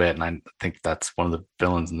seen a little bit, and I think that's one of the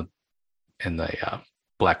villains in the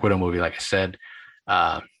Black Widow movie, like I said.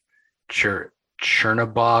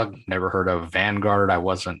 Chernobog, never heard of. Vanguard, I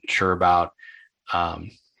wasn't sure about.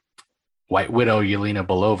 White Widow, Yelena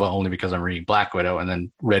Belova, only because I'm reading Black Widow. And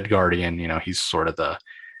then Red Guardian, he's sort of the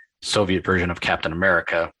Soviet version of Captain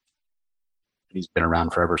America. He's been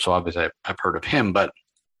around forever, so obviously I've heard of him, but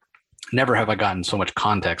never have I gotten so much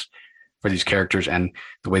context for these characters and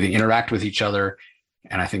the way they interact with each other.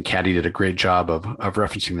 And I think Caddy did a great job of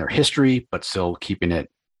referencing their history, but still keeping it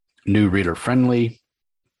new reader friendly,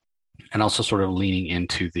 and also sort of leaning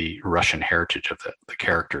into the Russian heritage of the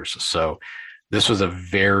characters. So this was a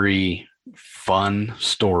very fun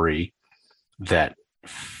story that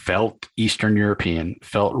felt Eastern European,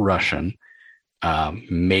 felt Russian,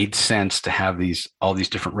 made sense to have all these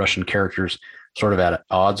different Russian characters sort of at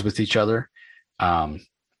odds with each other.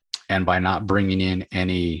 And by not bringing in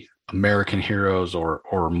any American heroes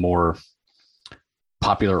or more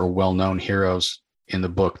popular or well-known heroes in the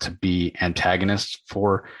book to be antagonists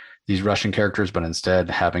for these Russian characters, but instead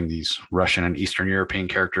having these Russian and Eastern European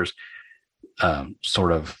characters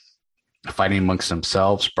sort of fighting amongst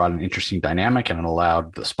themselves, brought an interesting dynamic, and it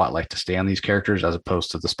allowed the spotlight to stay on these characters as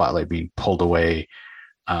opposed to the spotlight being pulled away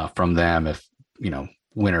from them if,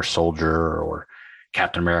 Winter Soldier or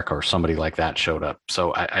Captain America or somebody like that showed up.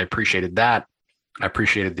 So I appreciated that. I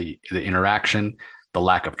appreciated the interaction, the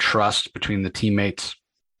lack of trust between the teammates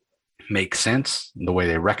makes sense. The way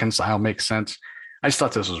they reconcile makes sense. I just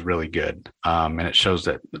thought this was really good. And it shows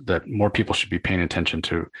that more people should be paying attention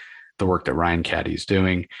to the work that Ryan Caddy is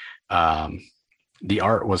doing. The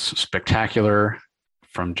art was spectacular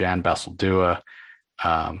from Jan Basildua.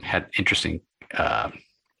 Had interesting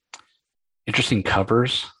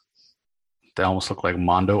covers. They almost look like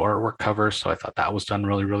Mondo artwork covers. So I thought that was done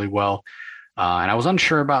really, really well. And I was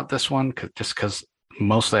unsure about this one because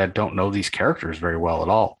mostly I don't know these characters very well at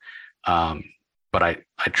all. But I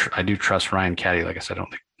do trust Ryan Caddy. Like I said, I don't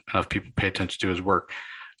think enough people pay attention to his work.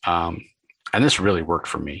 And this really worked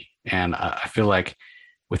for me. And I feel like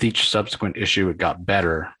with each subsequent issue, it got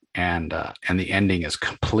better. And the ending is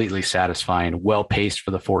completely satisfying, well paced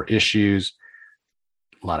for the 4 issues,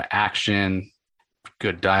 a lot of action,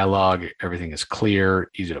 good dialogue. Everything is clear,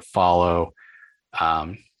 easy to follow.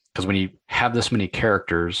 Because when you have this many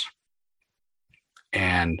characters,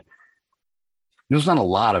 and there's not a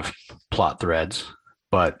lot of plot threads,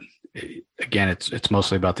 but again, it's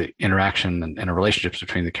mostly about the interaction and the relationships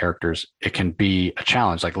between the characters. It can be a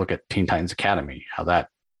challenge. Like look at Teen Titans Academy, how that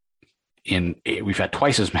we've had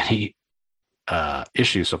twice as many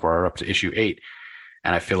issues so far, up to issue 8.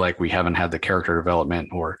 And I feel like we haven't had the character development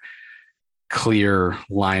or clear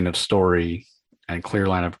line of story and clear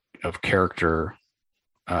line of character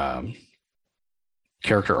arcs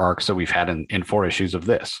that we've had in 4 issues of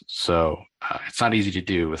this. So it's not easy to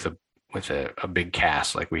do with a big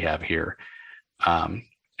cast like we have here. And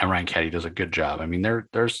Ryan Caddy does a good job. I mean,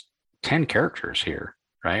 there's 10 characters here,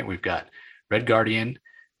 right? We've got Red Guardian,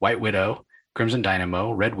 White Widow, Crimson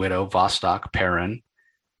Dynamo, Red Widow, Vostok, Perrin,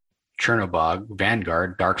 Chernobog,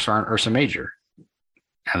 Vanguard, Darkstar, and Ursa Major.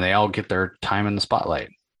 And they all get their time in the spotlight.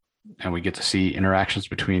 And we get to see interactions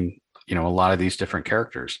between, a lot of these different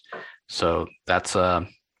characters. So that's a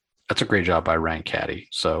great job by Ryan Caddy.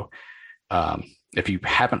 So if you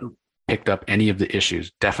haven't picked up any of the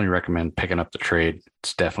issues, definitely recommend picking up the trade.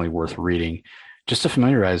 It's definitely worth reading just to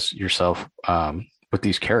familiarize yourself with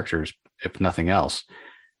these characters, if nothing else.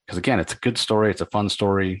 Because again, it's a good story. It's a fun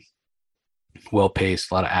story,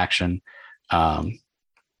 well-paced, a lot of action. And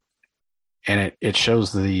it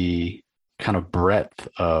shows the kind of breadth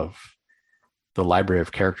of the library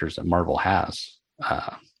of characters that Marvel has,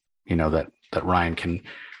 that Ryan can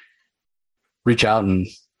reach out and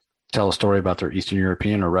tell a story about their Eastern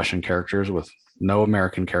European or Russian characters with no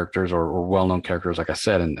American characters or well-known characters, like I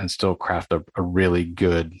said, and still craft a really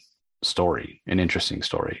good story, an interesting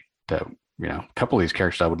story that, a couple of these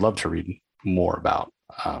characters I would love to read more about,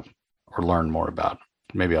 or learn more about.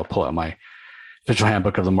 Maybe I'll pull out my official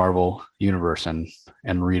handbook of the Marvel universe and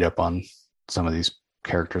read up on some of these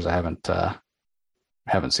characters I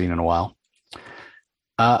haven't seen in a while.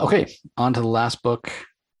 Okay, on to the last book.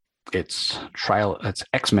 It's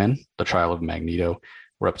X-Men, The Trial of Magneto.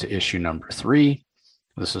 We're up to issue number 3.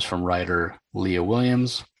 This is from writer Leah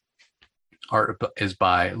Williams. Art is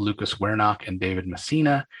by Lucas Wernock and David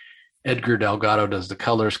Messina. Edgar Delgado does the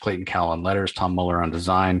colors, Clayton Cowell on letters, Tom Muller on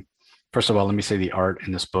design. First of all, let me say the art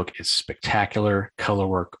in this book is spectacular. Color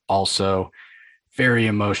work also very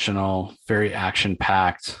emotional, very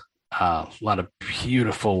action-packed. A lot of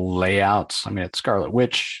beautiful layouts. I mean, it's Scarlet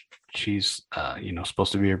Witch. She's,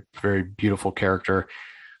 supposed to be a very beautiful character.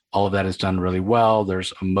 All of that is done really well.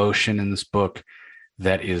 There's emotion in this book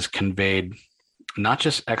that is conveyed not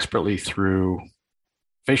just expertly through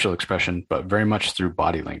facial expression, but very much through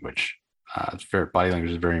body language. Body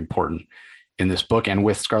language is very important in this book and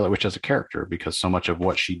with Scarlet Witch as a character, because so much of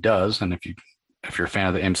what she does, and if you're a fan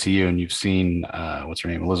of the MCU and you've seen what's her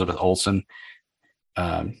name, Elizabeth Olsen,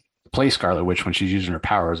 play Scarlet Witch when she's using her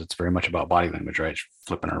powers, it's very much about body language, right? She's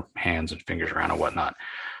flipping her hands and fingers around and whatnot.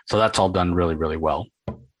 So that's all done really, really well.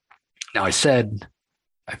 Now, I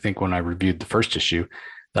think when I reviewed the first issue,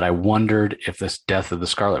 that I wondered if this death of the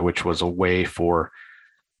Scarlet Witch was a way for,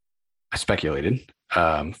 I speculated,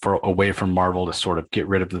 for a way for Marvel to sort of get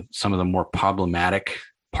rid of some of the more problematic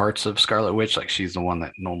parts of Scarlet Witch, like she's the one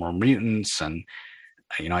that no more mutants. And,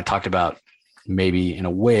 I talked about maybe in a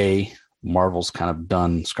way, Marvel's kind of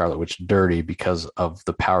done Scarlet Witch dirty because of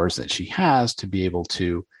the powers that she has to be able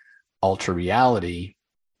to alter reality,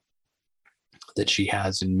 that she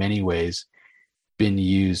has in many ways been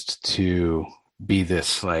used to be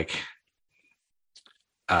this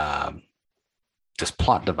this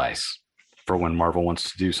plot device for when Marvel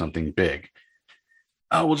wants to do something big.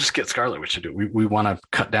 Oh, we'll just get Scarlet Witch to do it. We want to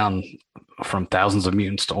cut down from thousands of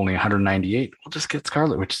mutants to only 198. We'll just get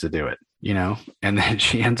Scarlet Witch to do it, and then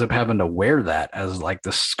she ends up having to wear that as like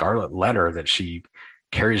the scarlet letter that she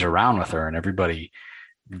carries around with her, and everybody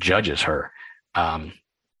judges her.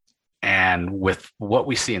 And with what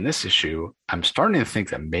we see in this issue, I'm starting to think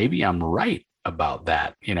that maybe I'm right about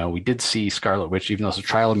that. We did see Scarlet Witch, even though it's a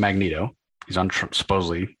trial of Magneto. He's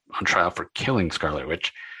supposedly on trial for killing Scarlet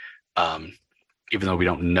Witch, even though we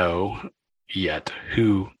don't know yet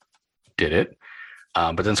who did it.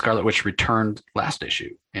 But then Scarlet Witch returned last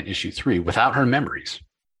issue, in issue 3, without her memories.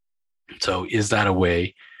 So is that a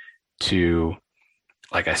way to,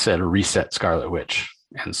 like I said, reset Scarlet Witch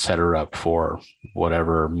and set her up for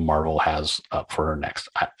whatever Marvel has up for her next?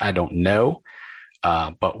 I don't know.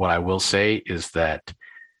 But what I will say is that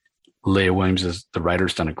Leah Williams, the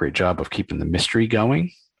writer's done a great job of keeping the mystery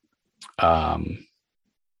going.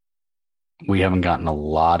 We haven't gotten a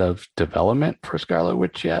lot of development for Scarlet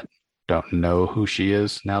Witch yet. Don't know who she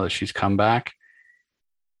is now that she's come back.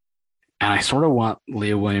 And I sort of want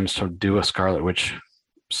Leah Williams to do a Scarlet Witch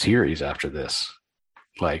series after this.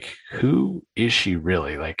 Like, who is she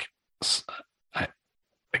really? Like,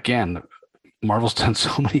 again, Marvel's done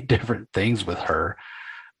so many different things with her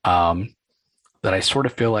that I sort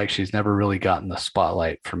of feel like she's never really gotten the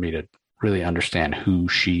spotlight for me to really understand who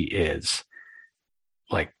she is.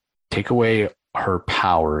 Like, take away her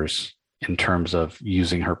powers in terms of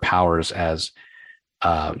using her powers as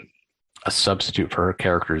a substitute for her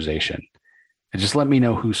characterization. And just let me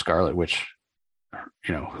know who Scarlet Witch,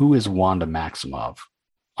 who is Wanda Maximoff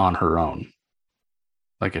on her own?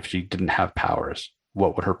 Like, if she didn't have powers,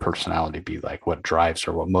 what would her personality be like? What drives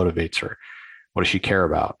her? What motivates her? What does she care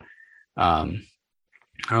about? I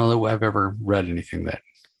don't know that I've ever read anything that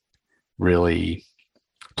really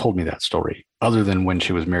told me that story, other than when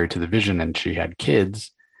she was married to the Vision and she had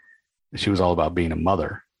kids. She was all about being a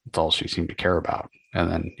mother. That's all she seemed to care about.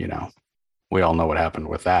 And then, we all know what happened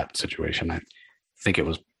with that situation. I think it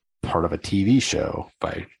was part of a TV show,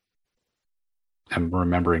 if I'm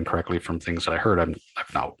remembering correctly from things that I heard.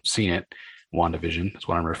 I've not seen it. WandaVision is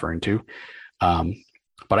what I'm referring to.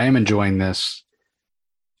 But I am enjoying this.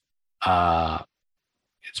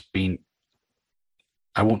 It's been,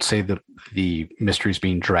 I won't say that the mystery is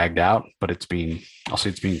being dragged out, but I'll say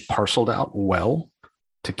it's being parceled out well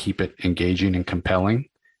to keep it engaging and compelling.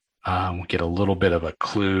 We get a little bit of a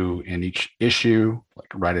clue in each issue,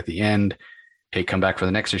 like right at the end. Hey, come back for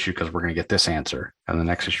the next issue because we're going to get this answer. And the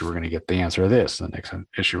next issue, we're going to get the answer of this. And the next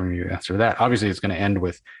issue, we're going to get the answer of that. Obviously, it's going to end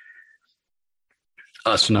with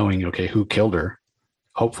us knowing, okay, who killed her.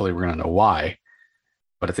 Hopefully we're going to know why.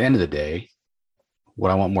 But at the end of the day,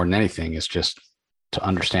 what I want more than anything is just to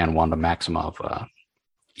understand Wanda Maximoff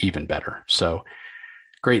even better. So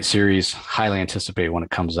great series, highly anticipated when it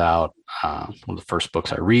comes out. One of the first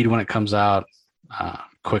books I read when it comes out.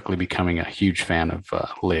 Quickly becoming a huge fan of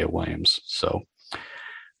Leah Williams. So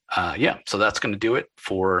so that's going to do it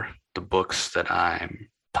for the books that I'm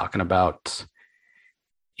talking about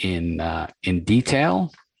in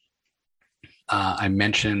detail. I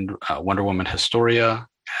mentioned Wonder Woman Historia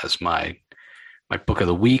as my book of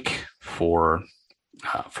the week for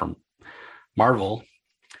from Marvel.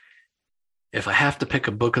 If I have to pick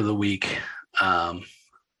a book of the week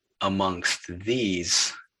amongst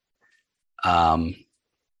these,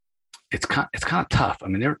 it's kind of tough. I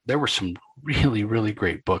mean, there were some really, really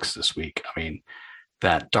great books this week. I mean,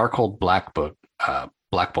 that Darkhold Black Bolt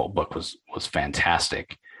book was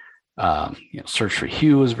fantastic. Search for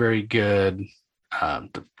Hugh was very good.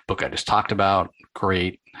 The book I just talked about,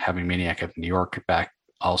 great. Having Maniac of New York back,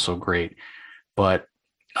 also great. But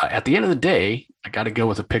at the end of the day, I got to go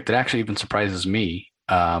with a pick that actually even surprises me.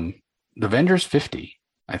 The Avengers 50,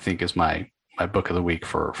 I think, is my book of the week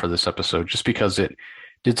for this episode, just because it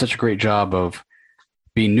did such a great job of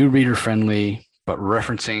being new reader friendly, but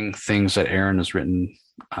referencing things that Aaron has written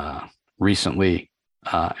recently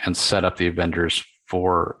and set up the Avengers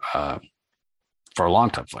for a long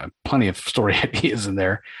time. Plenty of story ideas in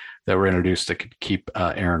there that were introduced that could keep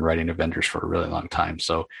Aaron writing Avengers for a really long time.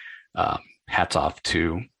 So hats off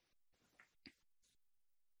to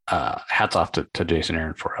Jason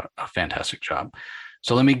Aaron for a fantastic job.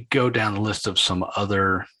 So let me go down the list of some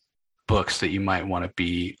other books that you might want to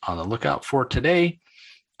be on the lookout for today.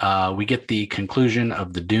 We get the conclusion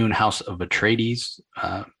of the Dune House of Atreides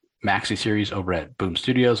maxi series over at Boom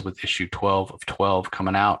Studios with issue 12 of 12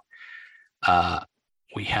 coming out.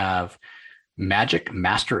 We have Magic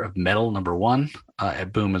Master of Metal #1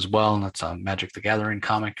 at Boom as well. And that's a Magic the Gathering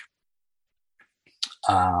comic.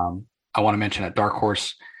 I want to mention at Dark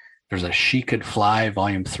Horse, there's a She Could Fly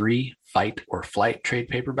Volume 3 Fight or Flight trade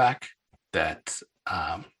paperback that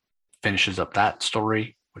finishes up that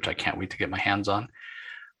story, which I can't wait to get my hands on.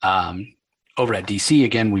 Over at DC,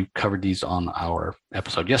 again, we covered these on our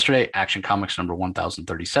episode yesterday. Action Comics number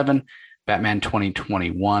 1037, Batman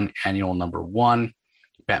 2021 Annual #1,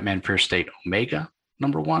 Batman Fear State Omega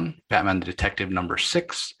 #1, Batman the Detective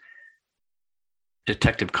 #6,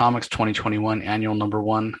 Detective Comics 2021 Annual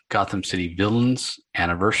 #1, Gotham City Villains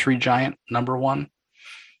Anniversary Giant #1,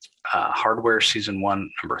 Hardware Season 1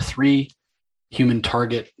 #3, Human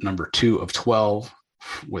Target #2 of 12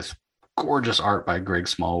 with gorgeous art by Greg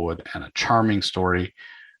Smallwood and a charming story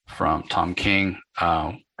from Tom King.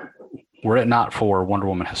 Were it not for Wonder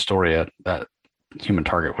Woman Historia, that Human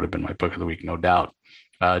Target would have been my book of the week, no doubt.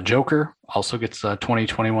 Joker also gets a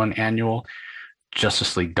 2021 Annual,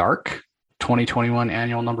 Justice League Dark 2021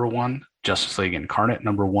 Annual #1, Justice League Incarnate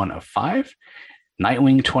 #1 of 5,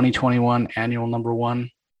 Nightwing 2021 Annual #1,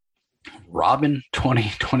 Robin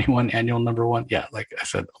 2021 Annual #1. Yeah, like I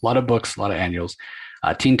said, a lot of books, a lot of annuals.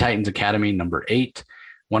 Teen Titans Academy #8,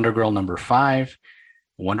 Wonder Girl #5,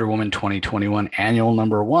 Wonder Woman 2021 Annual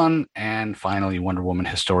 #1, and finally Wonder Woman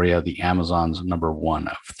Historia, the Amazons #1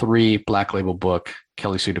 of 3. Black Label book,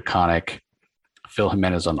 Kelly Sue DeConnick, Phil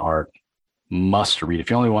Jimenez on art. Must read. If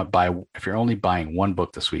you're only buying one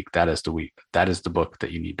book this week, that is the book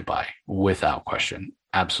that you need to buy without question.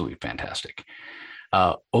 Absolutely fantastic.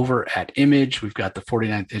 Over at Image, we've got the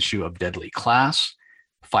 49th issue of Deadly Class.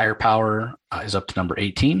 Firepower is up to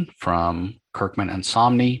 #18 from Kirkman and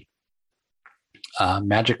Somni.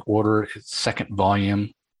 Magic Order, its second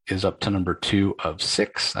volume, is up to #2 of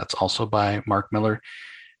 6. That's also by Mark Miller.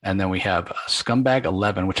 And then we have Scumbag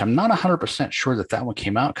 11, which I'm not 100% sure that one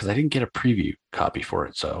came out because I didn't get a preview copy for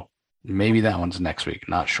it. So maybe that one's next week.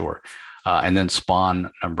 Not sure. And then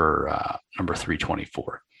Spawn number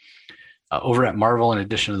 324. Over at Marvel, in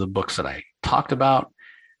addition to the books that I talked about,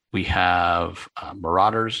 we have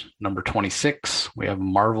Marauders #26. We have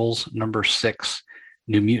Marvels #6,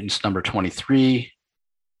 New Mutants #23.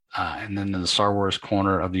 And then in the Star Wars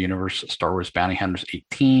corner of the universe, Star Wars Bounty Hunters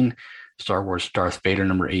 18, Star Wars Darth Vader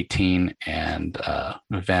 #18, and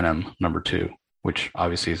Venom #2, which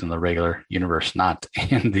obviously is in the regular universe, not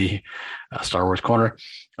in the Star Wars corner.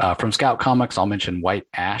 From Scout Comics, I'll mention White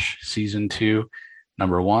Ash Season 2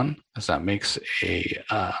 #1, as that makes a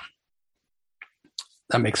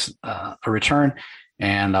return.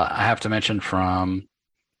 And I have to mention from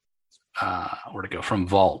from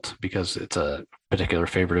Vault, because it's a particular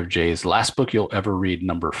favorite of Jay's. Last Book You'll Ever Read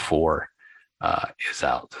 #4 is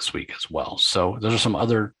out this week as well. So those are some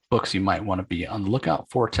other books you might want to be on the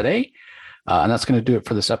lookout for today. And that's going to do it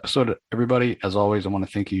for this episode, everybody. As always, I want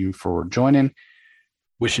to thank you for joining.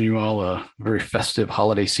 Wishing you all a very festive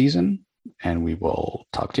holiday season, and we will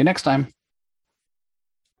talk to you next time.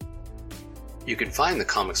 You can find the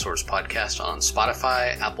Comic Source podcast on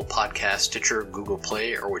Spotify, Apple Podcasts, Stitcher, Google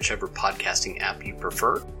Play, or whichever podcasting app you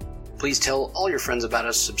prefer. Please tell all your friends about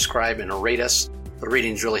us, subscribe, and rate us. The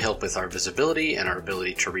ratings really help with our visibility and our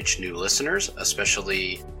ability to reach new listeners,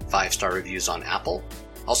 especially 5-star reviews on Apple.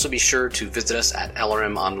 Also be sure to visit us at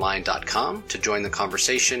lrmonline.com to join the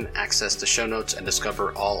conversation, access the show notes, and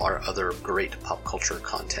discover all our other great pop culture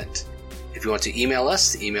content. If you want to email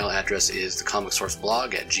us, the email address is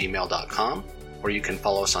thecomicsourceblog@gmail.com, or you can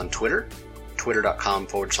follow us on Twitter,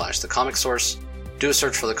 twitter.com/thecomicsource. Do a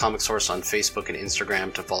search for The Comic Source on Facebook and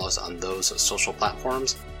Instagram to follow us on those social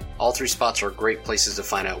platforms. All 3 spots are great places to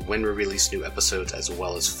find out when we release new episodes, as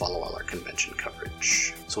well as follow all our convention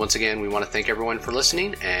coverage. So once again, we want to thank everyone for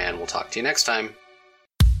listening, and we'll talk to you next time.